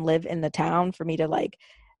doesn't even live in the town for me to like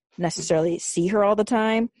necessarily see her all the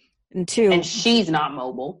time, and And two, she's not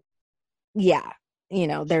mobile. yeah, you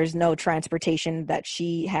know, there's no transportation that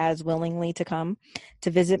she has willingly to come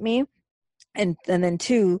to visit me, and then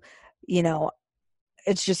two, you know,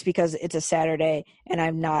 it's just because it's a Saturday and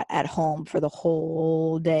I'm not at home for the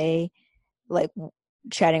whole day, like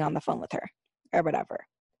chatting on the phone with her or whatever.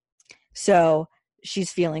 So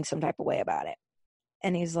she's feeling some type of way about it.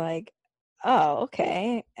 And he's like, oh,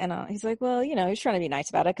 okay. And he's like, well, you know, he's trying to be nice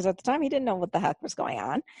about it, because at the time he didn't know what the heck was going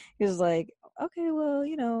on. He was like, okay, well,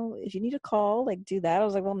 you know, if you need a call, like, do that. I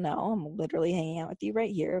was like, well, no, I'm literally hanging out with you right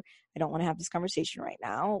here. I don't want to have this conversation right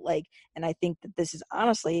now. Like, and I think that this is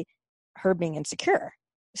honestly her being insecure.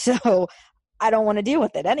 So I don't want to deal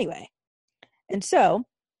with it anyway. And so,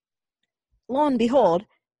 lo and behold,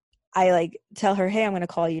 I like tell her, hey, I'm going to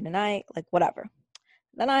call you tonight, like, whatever.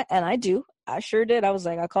 Then I do. I sure did. I was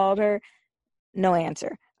like, I called her, no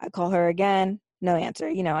answer. I call her again, no answer.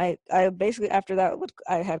 You know, I basically, after that,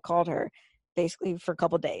 I had called her basically for a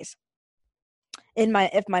couple days.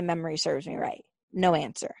 If my memory serves me right, no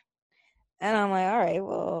answer. And I'm like, all right,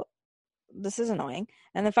 well, this is annoying.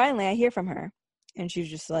 And then finally I hear from her, and she's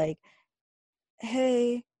just like,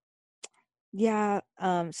 hey, yeah,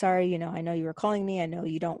 sorry, you know, I know you were calling me. I know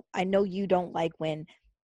you don't like when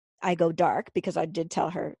I go dark, because I did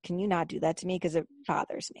tell her, can you not do that to me? Because it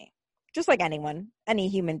bothers me. Just like any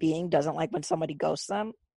human being doesn't like when somebody ghosts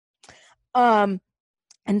them. And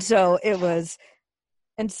so it was,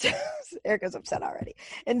 and so Erica's upset already.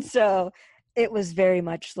 And so it was very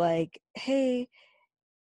much like, hey,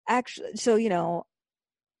 actually, so, you know,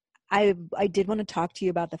 I did want to talk to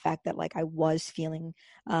you about the fact that like I was feeling,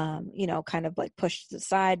 you know, kind of like pushed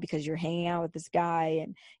aside because you're hanging out with this guy,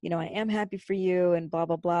 and, you know, I am happy for you and blah,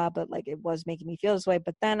 blah, blah. But like, it was making me feel this way.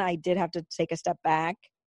 But then I did have to take a step back,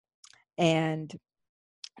 and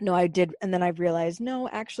no, I did. And then I realized, no,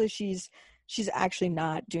 actually she's actually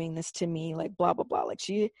not doing this to me, like blah, blah, blah. Like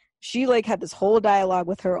she like had this whole dialogue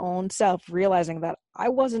with her own self, realizing that I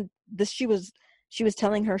wasn't this, she was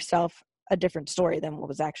telling herself a different story than what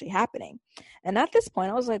was actually happening. And at this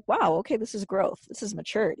point I was like, wow, okay, this is growth. This is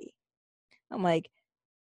maturity. I'm like,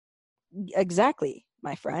 exactly,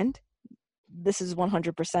 my friend. This is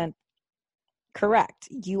 100% correct.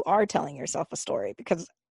 You are telling yourself a story, because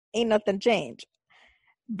ain't nothing changed.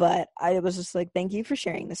 But I was just like, thank you for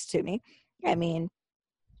sharing this to me. I mean,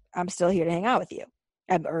 I'm still here to hang out with you,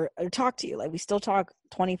 or talk to you. Like, we still talk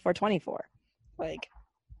 24/24. Like,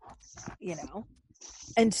 you know.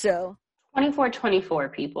 And so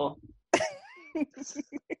 24/24 people.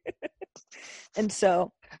 and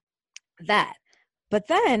so that. But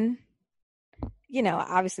then, you know,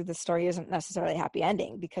 obviously the story isn't necessarily a happy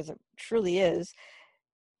ending, because it truly is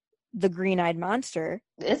the green-eyed monster.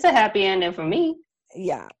 It's a happy ending for me.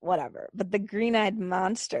 Yeah, whatever. But the green-eyed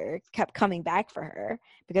monster kept coming back for her,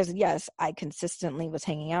 because yes, I consistently was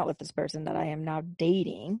hanging out with this person that I am now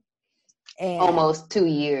dating. And almost 2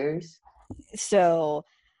 years. So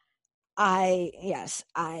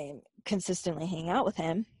I'm consistently hanging out with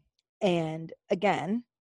him. And again,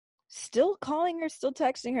 still calling her, still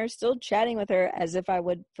texting her, still chatting with her as if I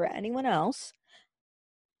would for anyone else.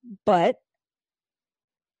 But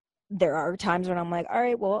there are times when I'm like, all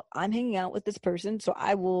right, well, I'm hanging out with this person, so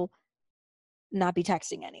I will not be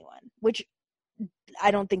texting anyone, which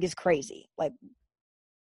I don't think is crazy. Like,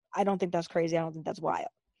 I don't think that's crazy. I don't think that's wild.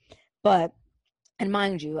 But, and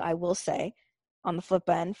mind you, I will say, on the flip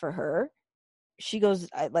end for her, she goes,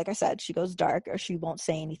 like I said, she goes dark, or she won't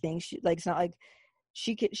say anything. She, like, it's not like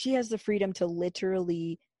she has the freedom to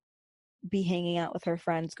literally be hanging out with her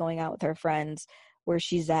friends, going out with her friends where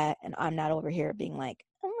she's at, and I'm not over here being like,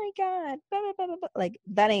 oh my god, blah, blah, blah, blah, blah. Like,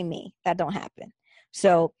 that ain't me. That don't happen.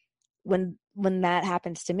 So when that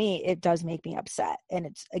happens to me, it does make me upset. And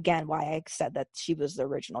it's again why I said that she was the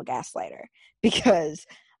original gaslighter, because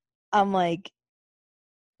I'm like,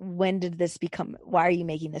 when did this become, why are you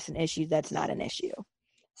making this an issue that's not an issue?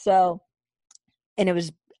 So, and it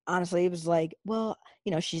was honestly, it was like, well,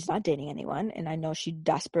 you know, she's not dating anyone, and I know she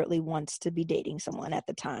desperately wants to be dating someone at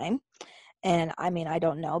the time. And I mean, I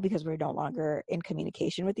don't know because we're no longer in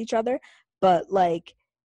communication with each other, but like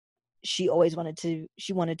she wanted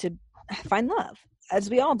to find love, as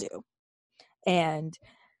we all do. And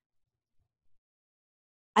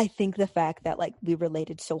I think the fact that like we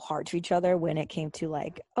related so hard to each other when it came to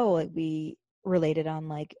like, oh, like, we related on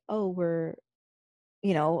like, oh, we're,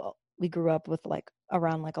 you know, we grew up with like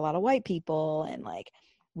around like a lot of white people, and like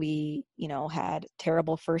we, you know, had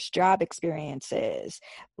terrible first job experiences.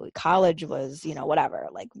 College was, you know, whatever.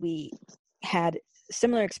 Like we had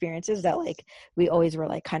similar experiences that like we always were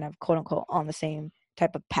like kind of quote unquote on the same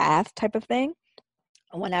type of path type of thing.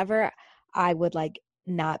 Whenever I would like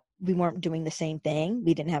not, we weren't doing the same thing,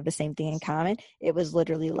 we didn't have the same thing in common, it was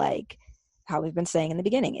literally like how we've been saying in the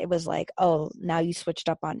beginning. It was like, oh, now you switched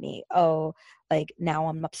up on me. Oh, like now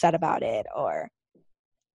I'm upset about it, or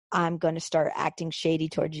I'm going to start acting shady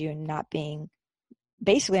towards you and not being,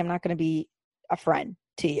 basically, I'm not going to be a friend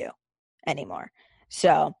to you anymore.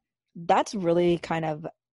 So that's really kind of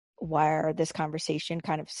where this conversation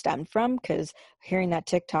kind of stemmed from, because hearing that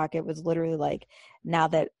TikTok, it was literally like, now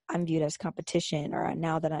that I'm viewed as competition, or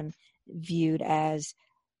now that I'm viewed as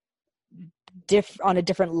on a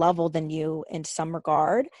different level than you in some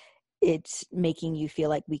regard, it's making you feel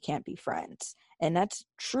like we can't be friends. And that's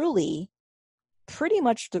truly pretty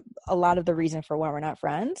much a lot of the reason for why we're not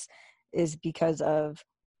friends, is because of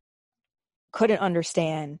couldn't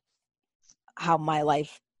understand how my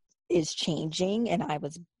life is changing, and I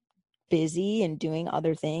was busy and doing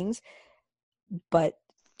other things, but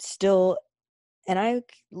still, and I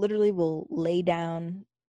literally will lay down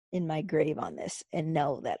in my grave on this and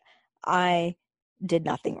know that I did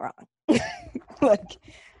nothing wrong. Like,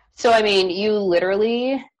 So, I mean, you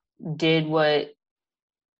literally did what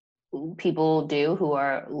people do who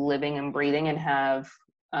are living and breathing and have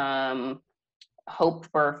hope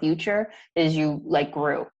for a future, is you like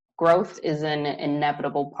grew. Growth is an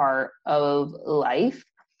inevitable part of life.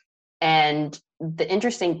 And the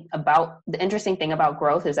interesting thing about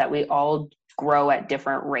growth is that we all grow at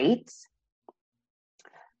different rates.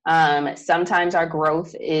 Sometimes our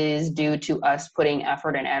growth is due to us putting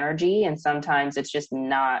effort and energy, and sometimes it's just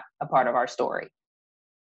not a part of our story.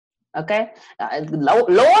 Okay?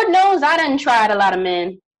 Lord knows I done tried a lot of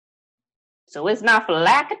men, so it's not for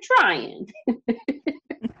lack of trying.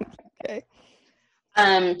 Okay.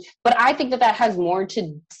 But I think that has more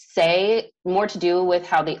to do with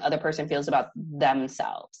how the other person feels about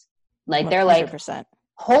themselves. Like, they're 100%. Like,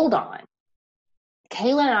 hold on.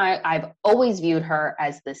 Kayla and I've always viewed her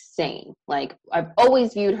as the same. Like, I've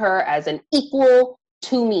always viewed her as an equal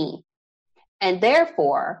to me. And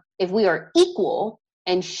therefore, if we are equal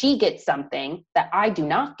and she gets something that I do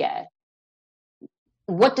not get,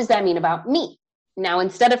 what does that mean about me? Now,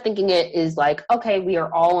 instead of thinking it is like, okay, we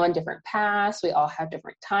are all on different paths, we all have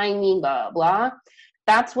different timing, blah, blah,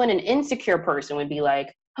 that's when an insecure person would be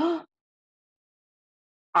like, oh,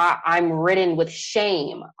 I'm ridden with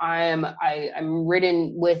shame. I'm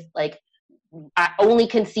ridden with like, I only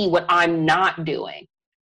can see what I'm not doing.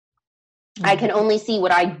 Mm-hmm. I can only see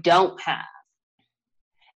what I don't have.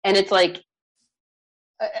 And it's like,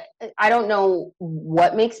 I don't know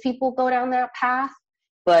what makes people go down that path,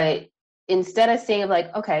 but instead of saying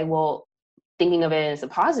like, okay, well, thinking of it as a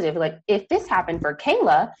positive, like if this happened for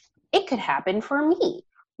Kayla, it could happen for me.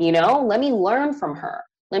 You know, let me learn from her.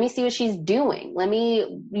 Let me see what she's doing. Let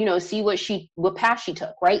me, you know, see what path she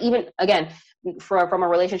took, right? Even, again, from a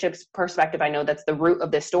relationships perspective, I know that's the root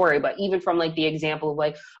of this story, but even from like the example of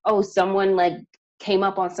like, oh, someone like came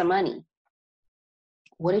up on some money.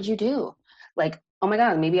 What did you do? Like, oh my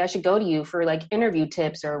God, maybe I should go to you for like interview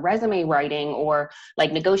tips or resume writing or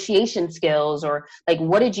like negotiation skills, or like,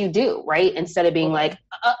 what did you do? Right? Instead of being like,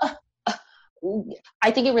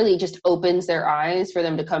 I think it really just opens their eyes for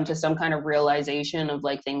them to come to some kind of realization of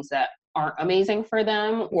like things that aren't amazing for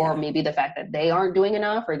them, or maybe the fact that they aren't doing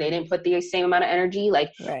enough, or they didn't put the same amount of energy.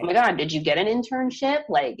 Like, oh my God, did you get an internship?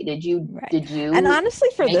 Like, did you? And honestly,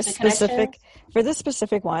 for this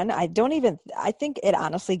specific one, I think it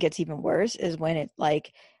honestly gets even worse is when it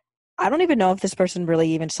like, I don't even know if this person really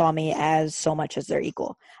even saw me as so much as their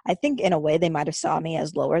equal. I think in a way they might have saw me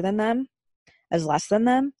as lower than them, as less than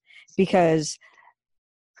them, because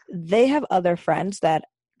they have other friends that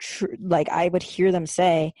like I would hear them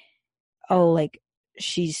say, oh, like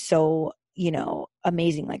she's so, you know,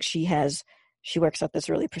 amazing. Like she works at this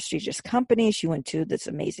really prestigious company. She went to this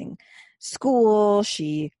amazing school.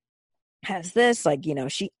 She has this, like, you know,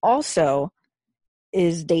 she also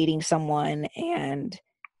is dating someone and,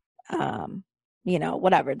 you know,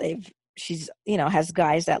 whatever she's, you know, has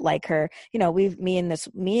guys that like her, you know, me and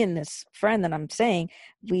this friend that I'm saying,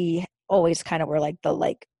 we always kind of were like the,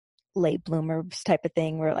 like late bloomers type of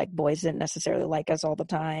thing where like boys didn't necessarily like us all the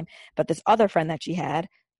time. But this other friend that she had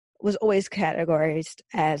was always categorized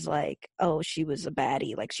as like, oh, she was a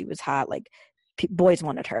baddie, like she was hot, like boys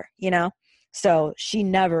wanted her, you know? So she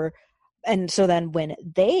never, and so then when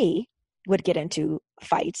they would get into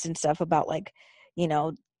fights and stuff about like, you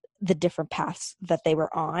know, the different paths that they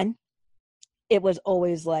were on, it was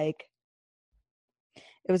always like,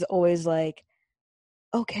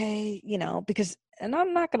 okay, you know, because, and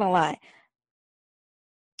I'm not gonna lie,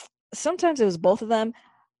 sometimes it was both of them,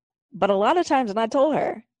 but a lot of times, and I told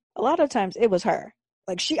her, a lot of times it was her.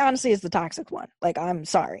 Like, she honestly is the toxic one. Like, I'm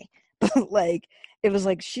sorry. But, like, it was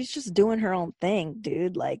like, she's just doing her own thing,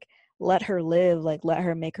 dude. Like, let her live. Like, let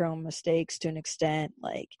her make her own mistakes to an extent.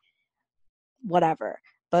 Like, whatever.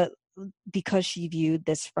 But because she viewed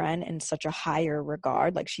this friend in such a higher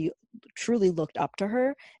regard, like, she truly looked up to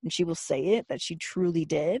her, and she will say it, that she truly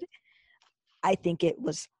did. I think it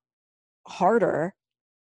was harder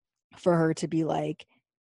for her to be like,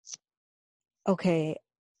 okay,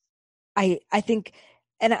 I think,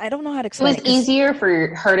 and I don't know how to It explain was it, 'cause, easier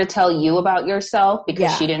for her to tell you about yourself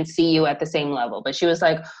because she yeah, didn't see you at the same level. But she was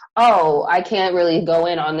like, oh, I can't really go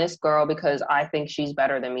in on this girl because I think she's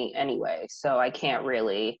better than me anyway. So I can't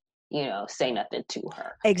really, say nothing to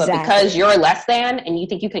her. But because exactly, you're less than and you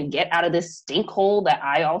think you can get out of this stink hole that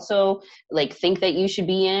I also like think that you should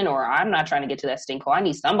be in, or I'm not trying to get to that stink hole. I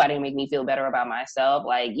need somebody to make me feel better about myself.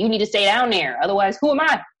 Like, you need to stay down there. Otherwise, who am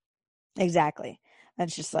I? exactly.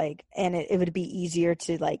 That's just like, and it would be easier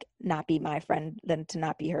to like not be my friend than to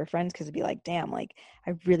not be her friends, because it'd be like, damn, like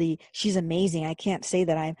she's amazing. I can't say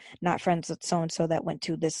that I'm not friends with so and so that went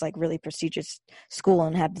to this like really prestigious school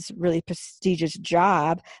and had this really prestigious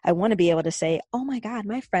job. I want to be able to say, oh my God,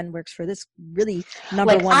 my friend works for this really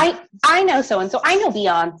number Like, one. I know so and so. I know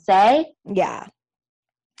Beyonce. Yeah,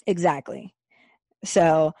 exactly.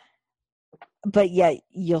 So, but yet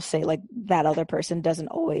you'll say like that other person doesn't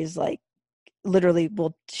always like literally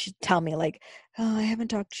will tell me like, oh, I haven't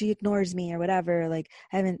talked, she ignores me or whatever, like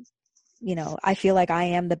I haven't, I feel like I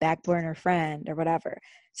am the back burner friend or whatever.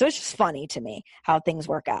 So it's just funny to me how things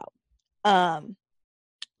work out.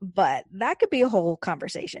 But that could be a whole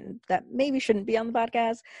conversation that maybe shouldn't be on the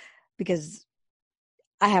podcast, because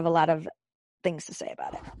I have a lot of things to say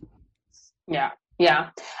about it. Yeah.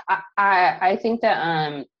 Yeah. I think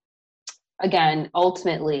that again,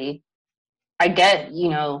 ultimately, I get,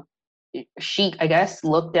 she, I guess,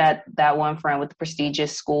 looked at that one friend with the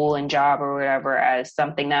prestigious school and job or whatever as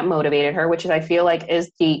something that motivated her, which is, I feel like,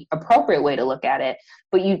 is the appropriate way to look at it.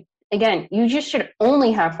 But you just should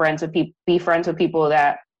only have friends with people, be friends with people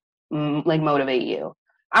that like motivate you.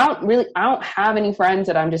 I don't have any friends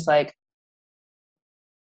that I'm just like,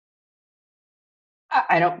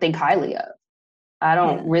 I don't think highly of. I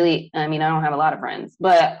don't Yeah. really, I mean, I don't have a lot of friends,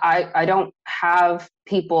 but I don't have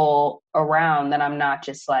people around that I'm not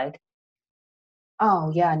just like,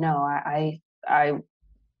 oh yeah, no, I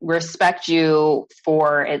respect you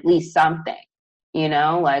for at least something,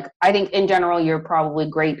 like I think in general, you're probably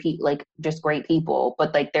great people, like just great people,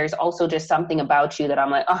 but like, there's also just something about you that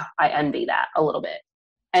I'm like, oh, I envy that a little bit.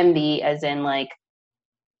 Envy as in like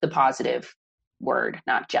the positive word,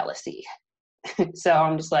 not jealousy. So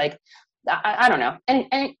I'm just like, I don't know.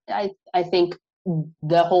 And I think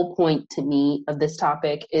the whole point to me of this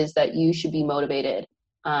topic is that you should be motivated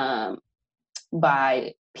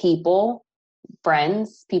by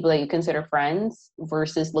friends, people that you consider friends,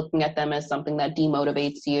 versus looking at them as something that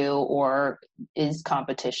demotivates you or is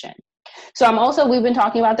competition. So we've been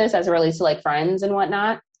talking about this as it relates to like friends and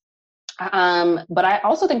whatnot. But I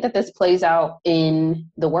also think that this plays out in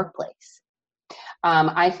the workplace.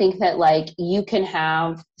 I think that like you can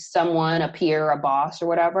have someone, a peer, a boss or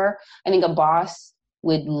whatever. I think a boss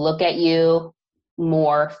would look at you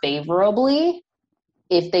more favorably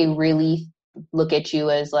if they really look at you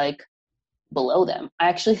as like below them. I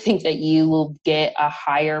actually think that you will get a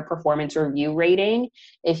higher performance review rating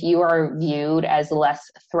if you are viewed as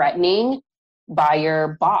less threatening by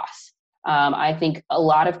your boss. I think a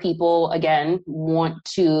lot of people, again, want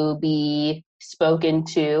to be spoken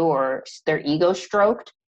to or their ego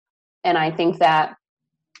stroked. And I think that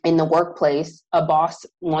in the workplace, a boss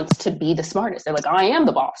wants to be the smartest. They're like, I am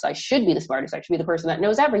the boss. I should be the smartest. I should be the person that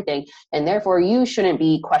knows everything. And therefore, you shouldn't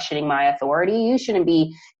be questioning my authority. You shouldn't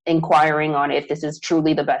be inquiring on if this is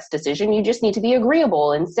truly the best decision. You just need to be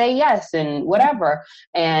agreeable and say yes and whatever.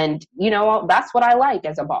 And, that's what I like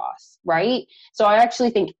as a boss, right? So I actually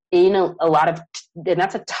think in a lot of, and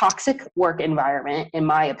that's a toxic work environment, in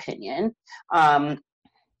my opinion. I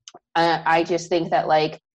just think that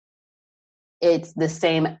like, it's the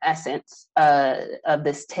same essence of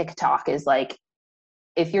this TikTok is like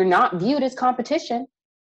if you're not viewed as competition,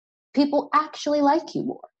 people actually like you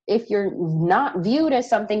more. If you're not viewed as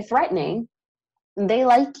something threatening, they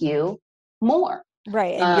like you more.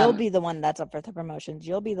 Right. And you'll be the one that's up for the promotions.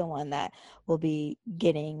 You'll be the one that will be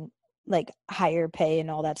getting like higher pay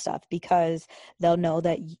and all that stuff, because they'll know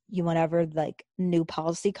that you, whenever like new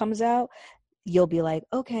policy comes out, you'll be like,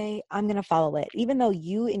 okay, I'm going to follow it. Even though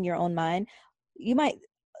you in your own mind, you might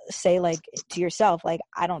say like to yourself, like,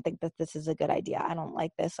 I don't think that this is a good idea. I don't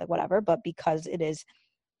like this, like whatever. But because it is,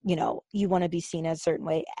 you know, you want to be seen a certain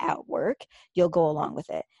way at work, you'll go along with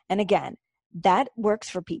it. And again, that works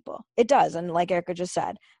for people. It does. And like Erica just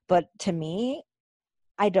said, but to me,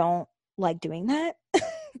 I don't like doing that.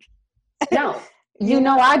 No, you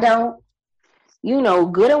know I don't. You know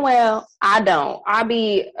good and well I don't. I'll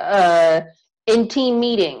be in team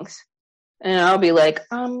meetings and I'll be like,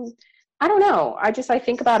 I don't know. I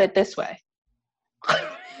think about it this way.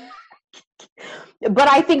 But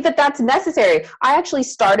I think that that's necessary. I actually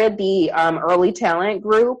started the early talent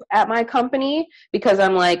group at my company because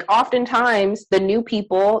I'm like, oftentimes the new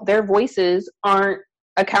people, their voices aren't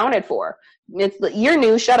accounted for. It's you're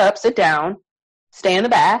new, shut up, sit down, stay in the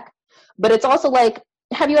back. But it's also like,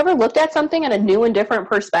 have you ever looked at something in a new and different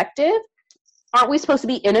perspective? Aren't we supposed to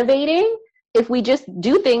be innovating? If we just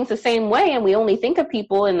do things the same way and we only think of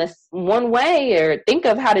people in this one way, or think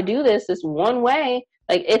of how to do this one way,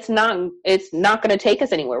 like it's not going to take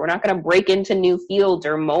us anywhere. We're not going to break into new fields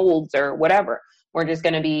or molds or whatever. We're just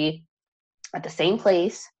going to be at the same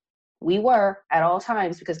place we were at all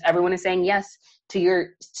times because everyone is saying yes to your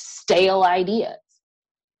stale ideas.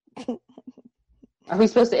 Are we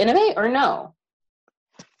supposed to innovate or no?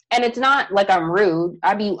 And it's not like I'm rude.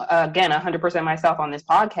 I'd be, again, 100% myself on this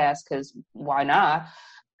podcast because why not?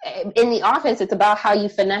 In the office, it's about how you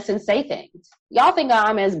finesse and say things. Y'all think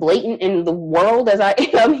I'm as blatant in the world as I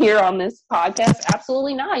am here on this podcast?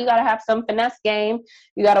 Absolutely not. You got to have some finesse game.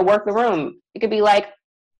 You got to work the room. It could be like,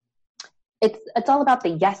 it's all about the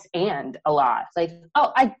yes and a lot. Like,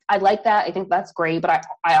 oh, I like that. I think that's great. But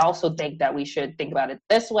I also think that we should think about it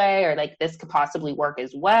this way, or like this could possibly work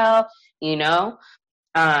as well, you know?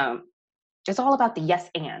 It's all about the yes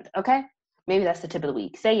and, okay? Maybe that's the tip of the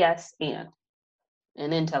week. Say yes and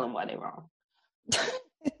then tell them why they're wrong.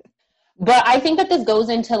 But I think that this goes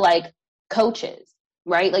into like coaches,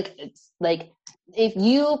 right? Like it's like if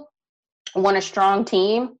you want a strong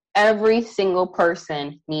team, every single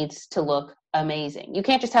person needs to look amazing. You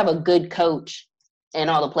can't just have a good coach and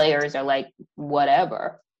all the players are like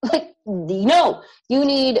whatever. Like no, you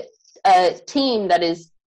need a team that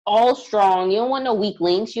is all strong. You don't want no weak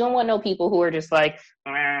links. You don't want no people who are just like,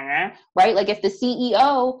 right? Like if the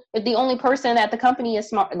CEO, if the only person at the company is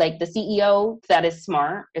smart, like the CEO that is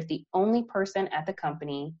smart, if the only person at the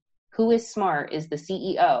company who is smart is the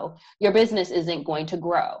CEO, your business isn't going to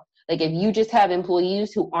grow. Like if you just have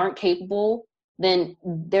employees who aren't capable, then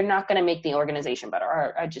they're not going to make the organization better.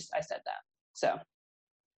 I said that. So.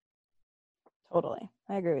 Totally.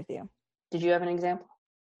 I agree with you. Did you have an example?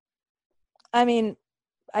 I mean,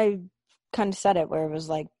 I kind of said it where it was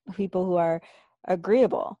like people who are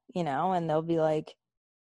agreeable, you know, and they'll be like,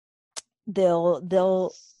 they'll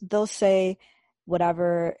say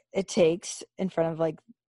whatever it takes in front of like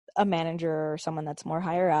a manager or someone that's more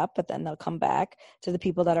higher up, but then they'll come back to the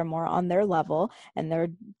people that are more on their level and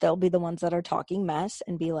they'll be the ones that are talking mess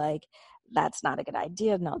and be like, that's not a good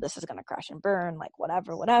idea. No, this is going to crash and burn, like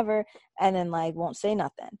whatever. And then like won't say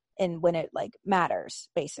nothing. And when it like matters,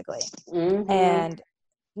 basically. Mm-hmm. And,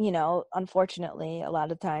 you know, unfortunately, a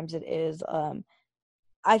lot of times it is,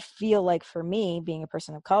 I feel like for me, being a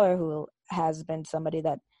person of color who has been somebody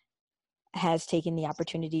that has taken the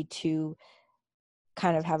opportunity to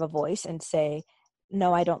kind of have a voice and say,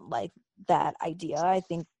 no, I don't like that idea. I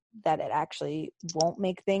think that it actually won't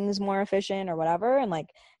make things more efficient or whatever, and like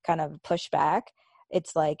kind of push back.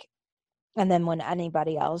 It's like, and then when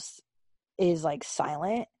anybody else is like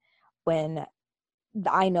silent, when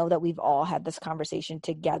I know that we've all had this conversation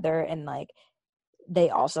together and like they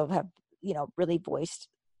also have, you know, really voiced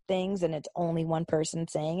things and it's only one person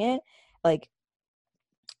saying it, like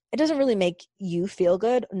it doesn't really make you feel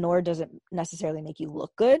good, nor does it necessarily make you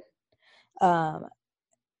look good.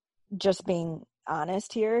 Just being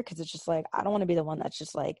honest here, because it's just like, I don't want to be the one that's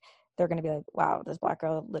just like, they're going to be like, wow, this Black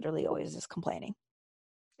girl literally always is complaining.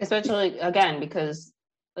 Especially, again, because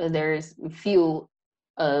there's few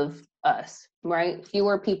of us, right?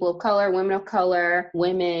 Fewer people of color,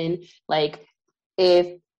 women. Like,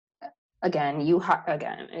 if, again, you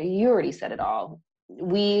already said it all.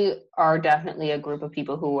 We are definitely a group of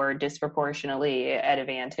people who are disproportionately at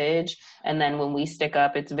advantage. And then when we stick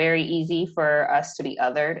up, it's very easy for us to be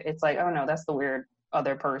othered. It's like, oh no, that's the weird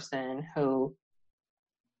other person who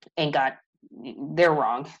ain't got, they're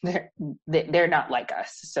wrong. They're not like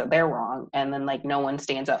us, so they're wrong. And then like no one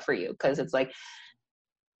stands up for you because it's like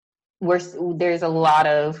there's a lot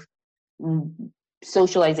of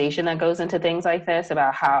socialization that goes into things like this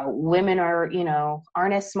about how women are,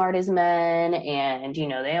 aren't as smart as men, and they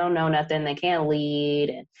don't know nothing, they can't lead,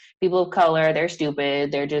 and people of color, they're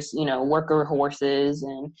stupid, they're just worker horses,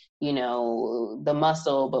 and the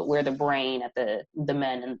muscle, but we're the brain at the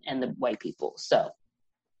men and the white people. So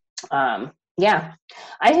yeah,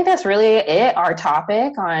 I think that's really it, our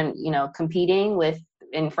topic on competing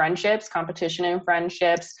in friendships, competition in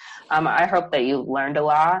friendships. I hope that you learned a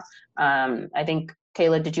lot. I think,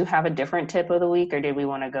 Kayla, did you have a different tip of the week, or did we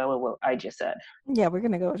want to go with what I just said? Yeah, we're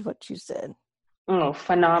going to go with what you said. Oh,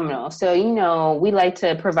 phenomenal. So, we like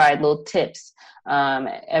to provide little tips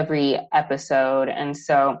every episode. And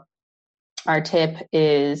so our tip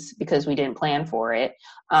is, because we didn't plan for it,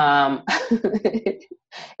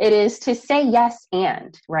 it is to say yes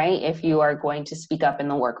and, right? If you are going to speak up in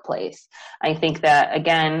the workplace. I think that,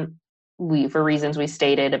 again, for reasons we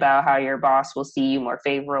stated about how your boss will see you more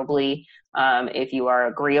favorably, if you are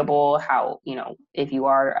agreeable, if you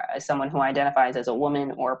are someone who identifies as a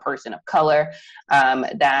woman or a person of color,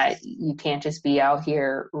 that you can't just be out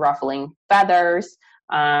here ruffling feathers.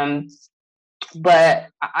 But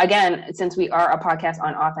again, since we are a podcast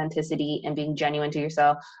on authenticity and being genuine to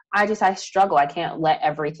yourself, I struggle. I can't let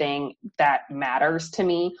everything that matters to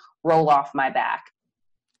me roll off my back.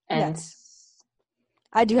 And yes.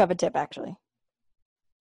 I do have a tip, actually.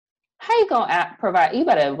 How you going to provide? You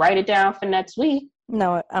better write it down for next week.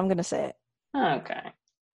 No, I'm going to say it. Okay.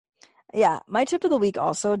 Yeah, my tip of the week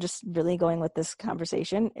also, just really going with this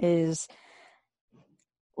conversation, is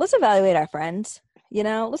let's evaluate our friends.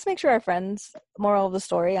 Let's make sure our friends, moral of the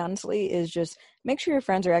story, honestly, is just make sure your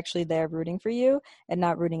friends are actually there rooting for you and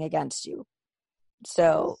not rooting against you.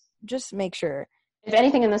 So just make sure. If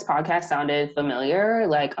anything in this podcast sounded familiar,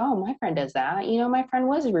 like, oh, my friend does that. My friend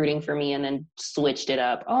was rooting for me and then switched it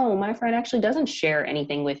up. Oh, my friend actually doesn't share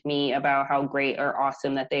anything with me about how great or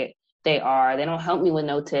awesome that they are. They don't help me with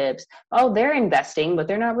no tips. Oh, they're investing, but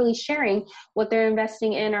they're not really sharing what they're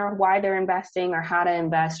investing in or why they're investing or how to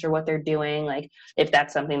invest or what they're doing. Like if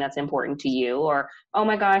that's something that's important to you, or, oh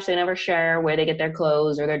my gosh, they never share where they get their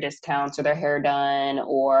clothes or their discounts or their hair done,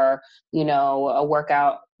 or, a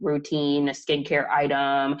workout routine, a skincare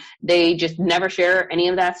item. They just never share any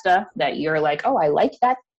of that stuff that you're like, oh, I like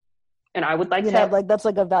that. And I would like to. Like that's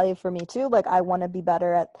like a value for me too. Like I want to be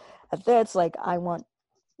better at this. Like I want,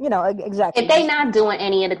 exactly. If they're not doing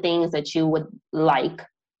any of the things that you would like,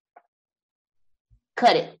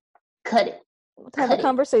 cut it. Let's have a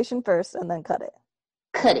conversation first and then cut it.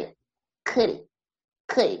 Cut it.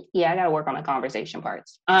 Yeah, I got to work on the conversation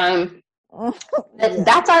parts.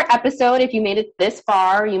 That's our episode. If you made it this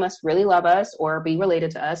far, you must really love us or be related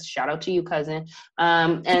to us. Shout out to you, cousin.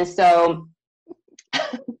 And so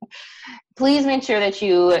please make sure that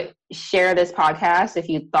you share this podcast if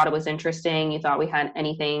you thought it was interesting, you thought we had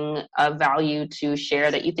anything of value to share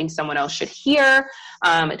that you think someone else should hear.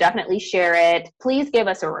 Definitely share it. Please give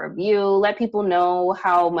us a review. Let people know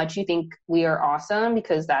how much you think we are awesome,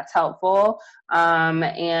 because that's helpful.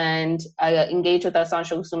 And engage with us on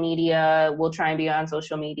social media. We'll try and be on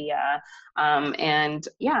social media. And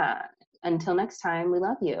yeah, until next time, we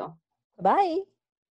love you. Bye.